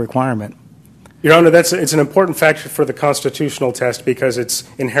congressional requirement? Your Honor, it's an important factor for the constitutional test because it's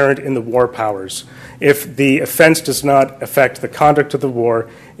inherent in the war powers. If the offense does not affect the conduct of the war,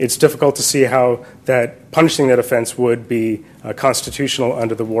 it's difficult to see how that punishing that offense would be constitutional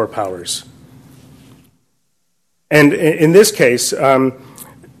under the war powers. And in this case, Mr.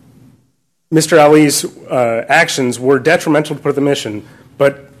 Ali's actions were detrimental to the mission,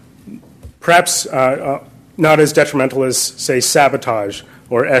 but perhaps not as detrimental as, say, sabotage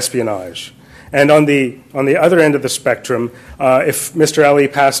or espionage. And on the other end of the spectrum, if Mr. Ali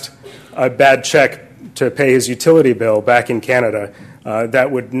passed a bad check to pay his utility bill back in Canada,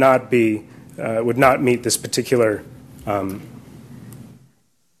 that would not meet this particular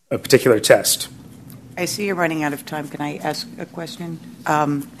test. I see you're running out of time. Can I ask a question?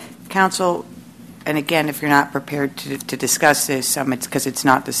 Counsel, and again, if you're not prepared to discuss this, it's because it's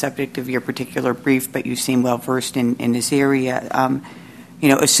not the subject of your particular brief, but you seem well versed in this area.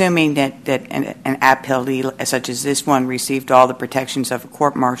 Assuming that an appellee such as this one received all the protections of a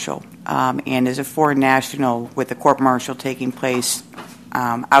court-martial, and as a foreign national with a court-martial taking place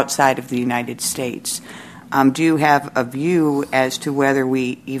outside of the United States, do you have a view as to whether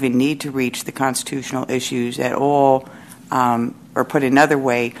we even need to reach the constitutional issues at all, or put another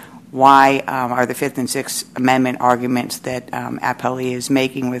way, why are the Fifth and Sixth Amendment arguments that appellee is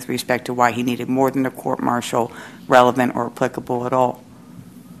making with respect to why he needed more than a court-martial relevant or applicable at all?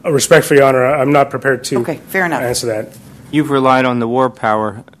 Respectfully, Your Honor, I'm not prepared to fair enough. answer that. You've relied on the war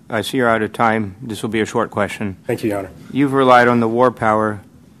power. I see you're out of time. This will be a short question. Thank you, Your Honor. You've relied on the war power.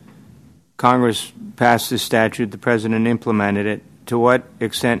 Congress passed this statute. The President implemented it. To what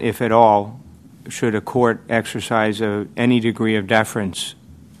extent, if at all, should a court exercise any degree of deference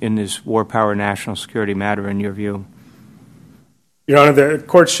in this war power national security matter, in your view? Your Honor, the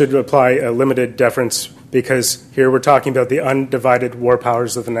court should apply a limited deference because here we're talking about the undivided war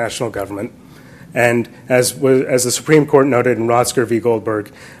powers of the national government. And as the Supreme Court noted in Rotzker v.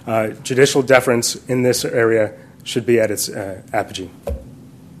 Goldberg, judicial deference in this area should be at its apogee.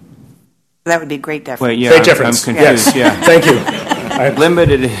 That would be great deference. Well, yeah, great deference. I'm confused. Yes. Yeah. Thank you.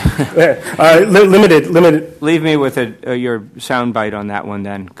 Limited. Limited. Leave me with your soundbite on that one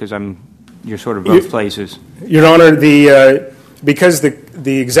then, because you're sort of both places. Your Honor, because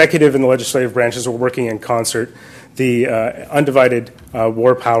the executive and the legislative branches are working in concert, the undivided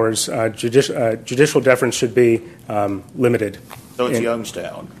war powers, judicial deference should be limited. So it's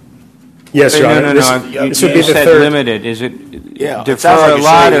Youngstown. Yes, Your Honor. No. This would be You the said third. limited. Is it Yeah, it defer sounds like a you're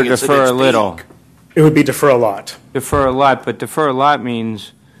lot or saying it's defer at a its little? peak. It would be defer a lot. Defer a lot, but defer a lot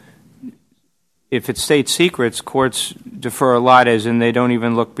means if it's state secrets, courts defer a lot as in they don't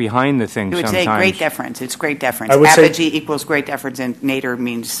even look behind the thing You would sometimes. say great deference. It's great deference. I would say- Apogee equals great deference, and nadir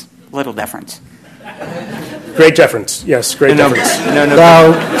means little deference. Great deference. Yes, great deference.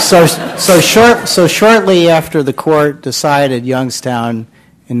 Well, so shortly after the court decided Youngstown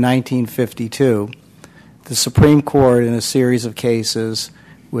in 1952, the Supreme Court, in a series of cases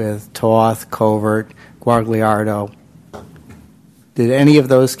with Toth, Covert, Guagliardo, did any of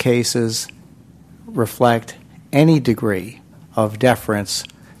those cases reflect any degree of deference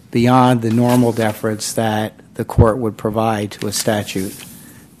beyond the normal deference that the court would provide to a statute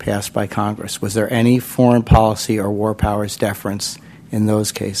passed by Congress? Was there any foreign policy or war powers deference in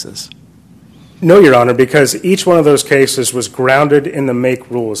those cases? No, Your Honor, because each one of those cases was grounded in the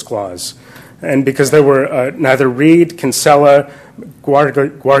Make Rules Clause. And because there were neither Reed, Kinsella,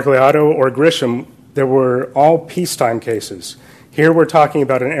 Guargliato, or Grisham, there were all peacetime cases. Here we're talking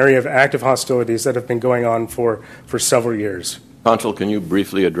about an area of active hostilities that have been going on for several years. Counsel, can you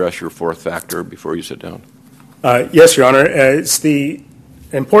briefly address your fourth factor before you sit down? Yes, Your Honor. It's the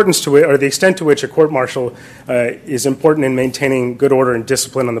importance to it, or the extent to which a court-martial is important in maintaining good order and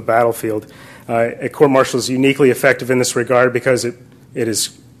discipline on the battlefield. A court-martial is uniquely effective in this regard because it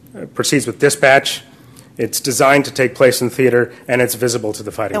proceeds with dispatch, it's designed to take place in theater, and it's visible to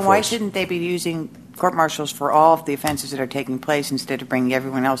the fighting force. Then why shouldn't they be using court-martials for all of the offenses that are taking place instead of bringing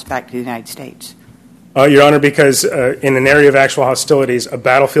everyone else back to the United States? Your Honor, because in an area of actual hostilities, a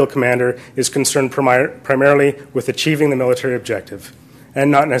battlefield commander is concerned primarily with achieving the military objective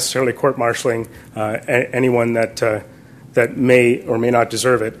and not necessarily court-martialing anyone that may or may not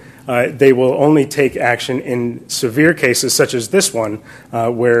deserve it. They will only take action in severe cases such as this one,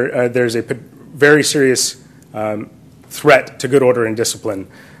 where there's a very serious threat to good order and discipline.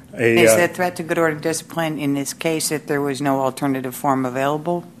 Is the threat to good order and discipline in this case that there was no alternative form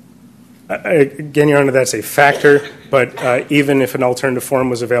available? Again, Your Honor, that's a factor, but even if an alternative form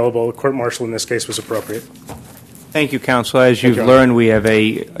was available, a court-martial in this case was appropriate. Thank you, Counsel. As you've learned, we have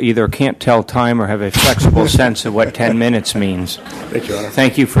either can't tell time or have a flexible sense of what 10 minutes means. Thank you, Your Honor.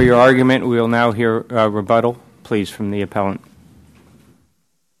 Thank you for your argument. We will now hear rebuttal, please, from the appellant.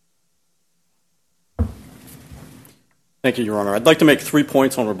 Thank you, Your Honor. I'd like to make 3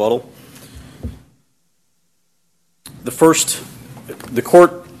 points on rebuttal. The first, the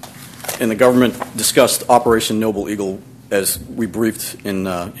court and the government discussed Operation Noble Eagle as we briefed in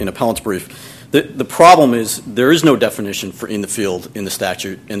appellant's brief. The problem is there is no definition for in the field in the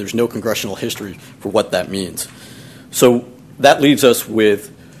statute, and there's no congressional history for what that means. So that leaves us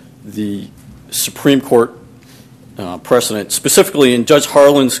with the Supreme Court precedent, specifically in Judge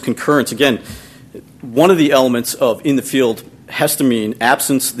Harlan's concurrence. Again, one of the elements of in the field has to mean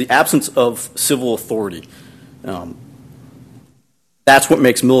the absence of civil authority. That's what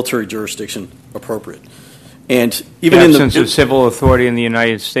makes military jurisdiction appropriate. And even the absence of civil authority in the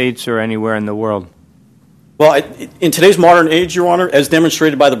United States or anywhere in the world? Well, in today's modern age, Your Honor, as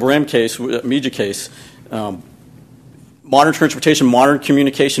demonstrated by the Bram case, Meja case, modern transportation, modern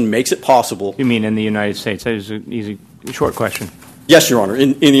communication makes it possible. You mean in the United States? That is an easy, short question. Yes, Your Honor,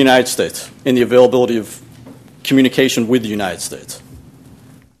 in the United States, in the availability of communication with the United States.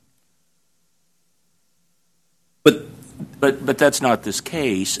 But that's not this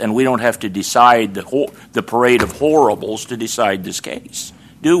case, and we don't have to decide the parade of horribles to decide this case,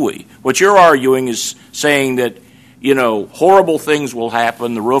 do we? What you're arguing is saying that, horrible things will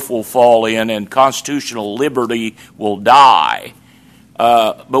happen, the roof will fall in, and constitutional liberty will die.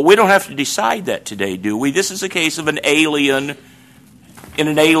 But we don't have to decide that today, do we? This is a case of an alien in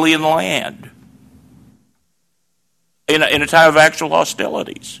an alien land, in a time of actual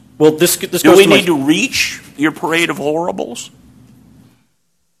hostilities. Well, this goes do we need to reach your parade of horribles?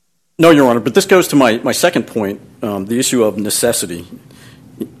 No, Your Honor, but this goes to my second point, the issue of necessity.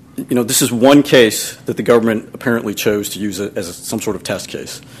 This is one case that the government apparently chose to use as some sort of test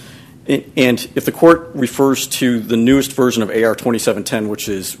case. And if the court refers to the newest version of AR 2710, which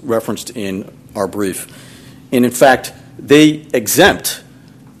is referenced in our brief, and in fact, they exempt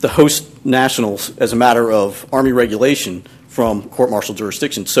the host nationals as a matter of Army regulation from court-martial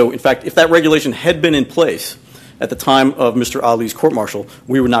jurisdiction. So, in fact, if that regulation had been in place at the time of Mr. Ali's court-martial,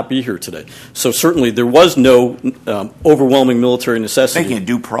 we would not be here today. So certainly there was no overwhelming military necessity. Making a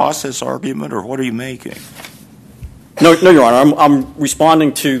due process argument, or what are you making? No, Your Honor. I'm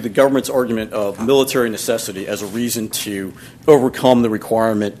responding to the government's argument of military necessity as a reason to overcome the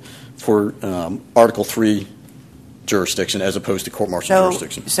requirement for Article 3 jurisdiction as opposed to court-martial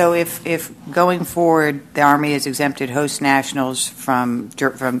jurisdiction. So if going forward the Army has exempted host nationals from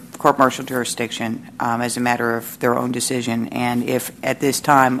court-martial jurisdiction as a matter of their own decision, and if at this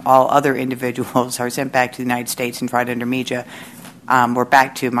time all other individuals are sent back to the United States and tried under Meja, we're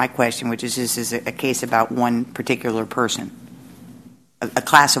back to my question, which is this is a case about one particular person, a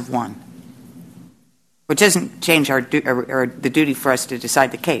class of one. Which doesn't change the duty for us to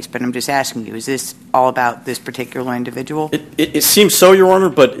decide the case, but I'm just asking you, is this all about this particular individual? It seems so, Your Honor,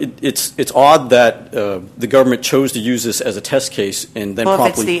 but it's odd that the government chose to use this as a test case and then promptly... Well,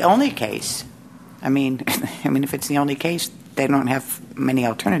 if it's the only case, I mean, if it's the only case, they don't have many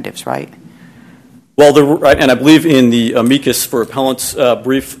alternatives, right? Well, and I believe in the amicus for appellants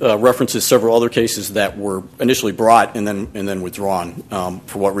brief references several other cases that were initially brought and then withdrawn.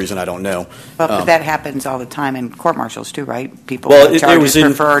 For what reason, I don't know. But that happens all the time in court martials too, right? People charges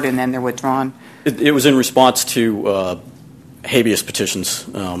preferred and then they're withdrawn. It was in response to habeas petitions,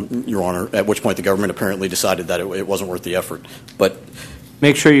 Your Honor, at which point the government apparently decided that it wasn't worth the effort. But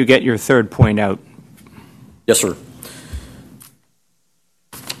make sure you get your third point out. Yes, sir.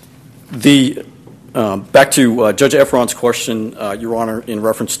 Back to Judge Efron's question, Your Honor, in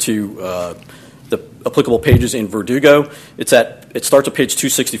reference to the applicable pages in Verdugo. It starts at page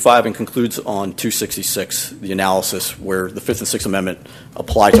 265 and concludes on 266, the analysis where the Fifth and Sixth Amendment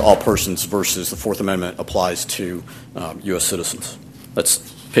apply to all persons versus the Fourth Amendment applies to U.S. citizens. That's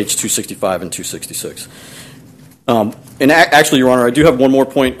page 265 and 266. And actually, Your Honor, I do have one more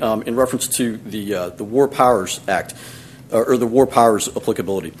point in reference to the War Powers Act, or the War Powers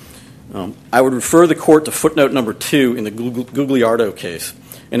applicability. I would refer the court to footnote number 2 in the Gugliardo case.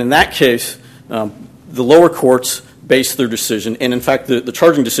 And in that case, the lower courts based their decision, and in fact the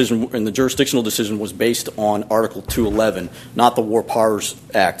charging decision and the jurisdictional decision was based on Article 211, not the War Powers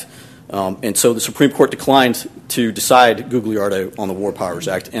Act. And so the Supreme Court declined to decide Gugliardo on the War Powers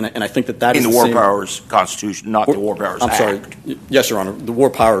Act. And I think that is in the War Powers Constitution, not the War Powers Act. I'm sorry. Yes, Your Honor. The War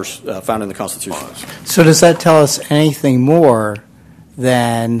Powers found in the Constitution. So does that tell us anything more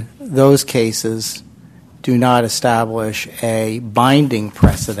than those cases do not establish a binding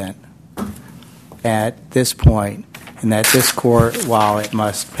precedent at this point, and that this court, while it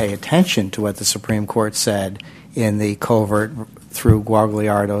must pay attention to what the Supreme Court said in the covert through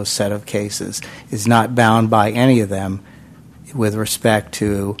Gugliardo's set of cases, is not bound by any of them with respect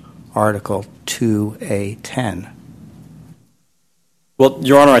to Article 2A10? Well,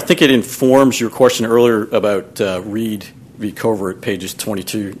 Your Honor, I think it informs your question earlier about Reed v. Covert, pages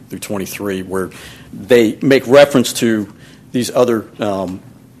 22 through 23, where they make reference to these other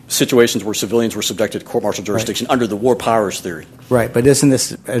situations where civilians were subjected to court-martial jurisdiction under the War Powers theory. Right, but isn't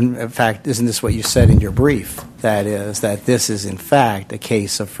this what you said in your brief? That is, that this is in fact a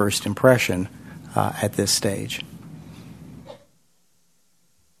case of first impression at this stage.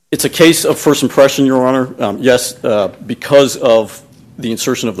 It's a case of first impression, Your Honor, yes, because of the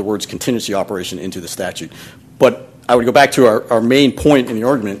insertion of the words contingency operation into the statute. But I would go back to our main point in the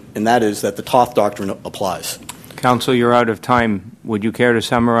argument, and that is that the Toth Doctrine applies. Counsel, you're out of time. Would you care to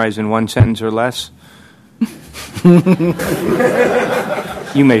summarize in one sentence or less?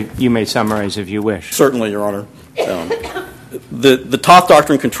 You may summarize if you wish. Certainly, Your Honor. The Toth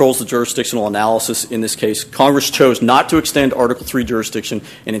Doctrine controls the jurisdictional analysis in this case. Congress chose not to extend Article III jurisdiction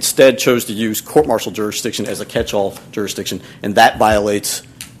and instead chose to use court-martial jurisdiction as a catch-all jurisdiction, and that violates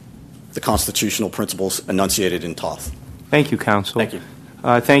the constitutional principles enunciated in Toth. Thank you, Counsel. Thank you.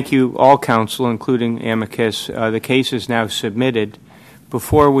 Thank you, all counsel, including amicus. The case is now submitted.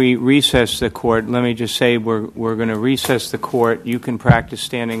 Before we recess the court, let me just say we're going to recess the court. You can practice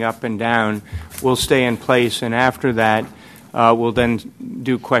standing up and down. We'll stay in place, and after that, we'll then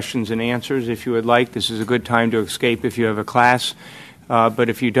do questions and answers if you would like. This is a good time to escape if you have a class. But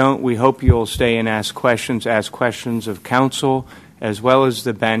if you don't, we hope you'll stay and ask questions of counsel as well as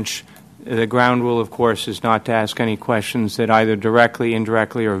the bench. The ground rule, of course, is not to ask any questions that either directly,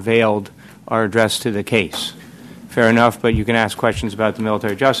 indirectly, or veiled are addressed to the case. Fair enough, but you can ask questions about the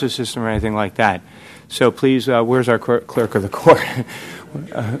military justice system or anything like that. So please, where's our clerk of the court?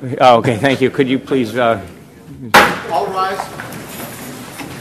 Okay, thank you. Could you please... All rise.